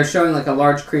 They're showing a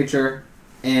large creature,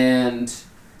 and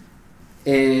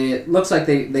it looks like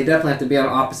they definitely have to be on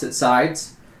opposite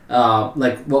sides,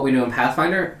 like what we know in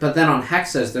Pathfinder. But then on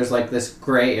hexes, there's this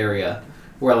gray area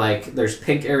where there's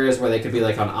pink areas where they could be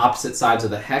on opposite sides of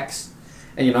the hex.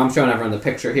 And I'm showing everyone the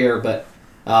picture here, but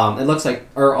it looks like,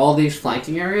 are all these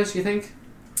flanking areas, you think,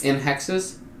 in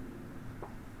hexes?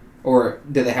 Or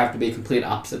do they have to be complete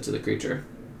opposites of the creature?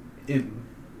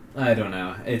 I don't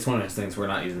know. It's one of those things we're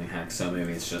not using hex, so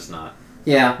maybe it's just not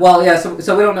Yeah, well, yeah, so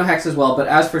we don't know Hex as well, but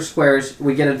as for squares,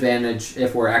 we get advantage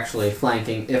if we're actually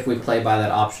flanking, if we play by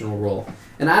that optional rule.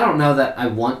 And I don't know that I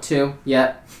want to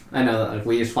yet. I know that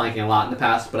we used flanking a lot in the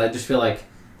past, but I just feel like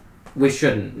we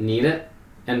shouldn't need it,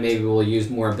 and maybe we'll use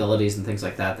more abilities and things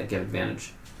like that give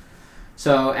advantage.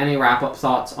 So, any wrap-up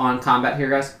thoughts on combat here,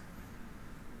 guys?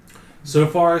 So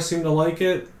far, I seem to like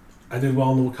it. I did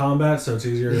well in the combat, so it's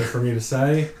easier for me to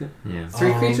say. Yeah.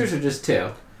 3 creatures or just 2?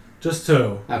 Just 2.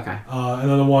 Okay. And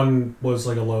then the one was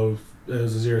like it was a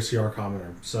 0 CR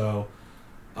commenter. So,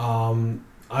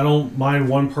 I don't mind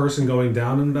one person going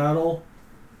down in battle,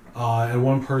 and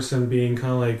one person being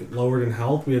kind of like lowered in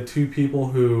health. We had 2 people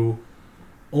who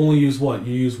only use what?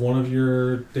 You use one of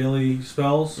your daily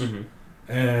spells,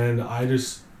 and I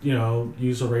just,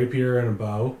 use a rapier and a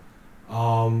bow.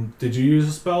 Did you use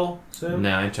a spell, Sam?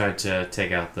 No, I tried to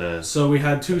take out the... So we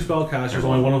had 2 spellcasters,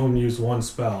 only one of them used 1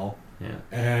 spell. Yeah.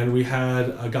 And we had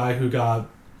a guy who got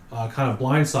kind of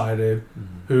blindsided,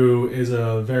 who is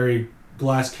a very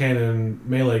glass cannon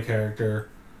melee character.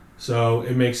 So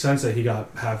it makes sense that he got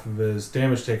half of his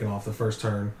damage taken off the first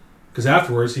turn, because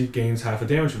afterwards he gains half a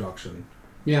damage reduction.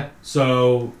 Yeah.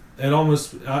 So it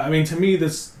almost... I mean, to me,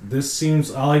 this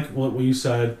seems... I like what you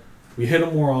said. We hit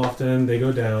them more often, they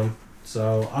go down.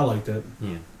 So I liked it.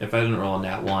 Yeah. If I didn't roll a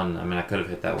nat 1, I mean, I could have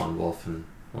hit that one wolf and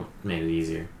made it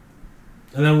easier.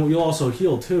 And then you'll also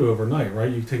heal too overnight,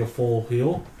 right? You take a full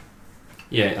heal.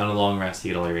 Yeah, on a long rest,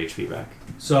 you get all your HP back.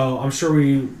 So I'm sure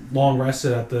we long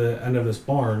rested at the end of this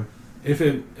barn. If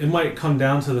it might come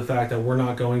down to the fact that we're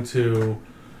not going to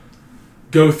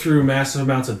go through massive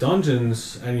amounts of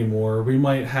dungeons anymore. We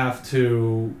might have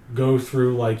to go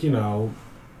through like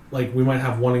we might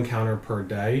have 1 encounter per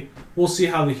day. We'll see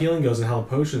how the healing goes and how the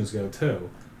potions go too.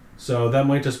 So that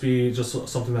might just be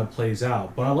something that plays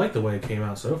out. But I like the way it came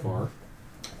out so far.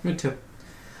 Me too.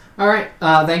 All right.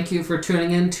 Thank you for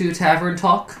tuning in to Tavern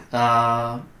Talk.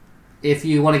 If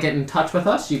you want to get in touch with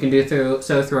us, you can do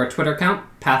through our Twitter account,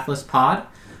 PathlessPod.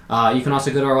 You can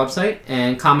also go to our website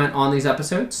and comment on these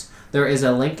episodes. There is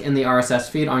a link in the RSS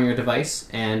feed on your device,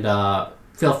 and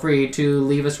feel free to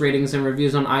leave us ratings and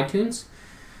reviews on iTunes.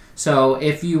 So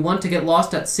if you want to get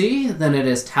lost at sea, then it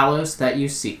is Talos that you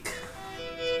seek.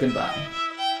 Goodbye.